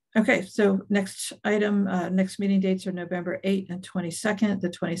 Okay, so next item, next meeting dates are November 8th and 22nd. The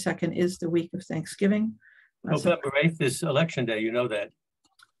 22nd is the week of Thanksgiving. November 8th is election day, you know that.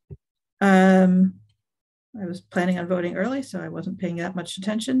 I was planning on voting early, so I wasn't paying that much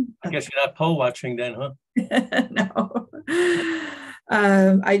attention. I guess you're not poll watching then, huh? No.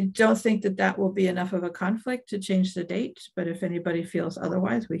 I don't think that that will be enough of a conflict to change the date, but if anybody feels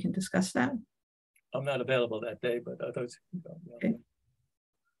otherwise, we can discuss that. I'm not available that day, but others. Okay.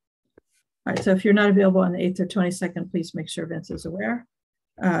 All right, so if you're not available on the 8th or 22nd, please make sure Vince is aware.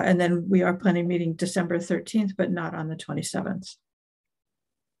 And then we are planning meeting December 13th, but not on the 27th.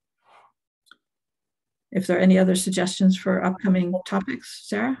 If there are any other suggestions for upcoming topics,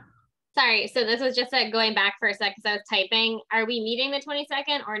 Sarah? Sorry, so this was just going back for a sec because I was typing. Are we meeting the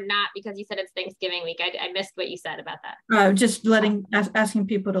 22nd or not? Because you said it's Thanksgiving week. I missed what you said about that. Just asking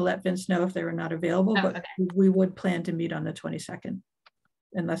people to let Vince know if they were not available, but okay. We would plan to meet on the 22nd,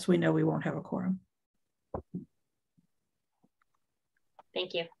 unless we know we won't have a quorum.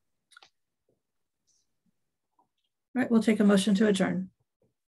 Thank you. All right, we'll take a motion to adjourn.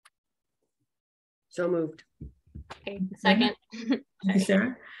 So moved. Okay, second. Thank you,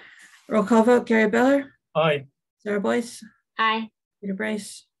 Sarah. Roll call vote, Gary Beller. Aye. Sarah Boyce. Aye. Peter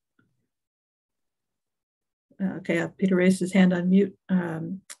Brace. Okay, Peter raised his hand on mute.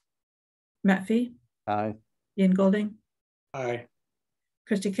 Matt Fee. Aye. Ian Golding. Aye.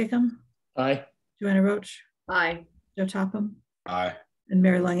 Christy Kickham. Aye. Joanna Roach. Aye. Joe Topham. Aye. And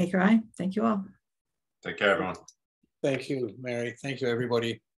Mary Longacre, aye. Thank you all. Take care, everyone. Thank you, Mary. Thank you,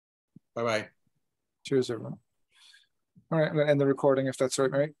 everybody. Bye-bye. Cheers, everyone. All right, I'm going to end the recording if that's right,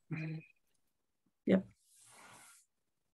 Mary. Yep.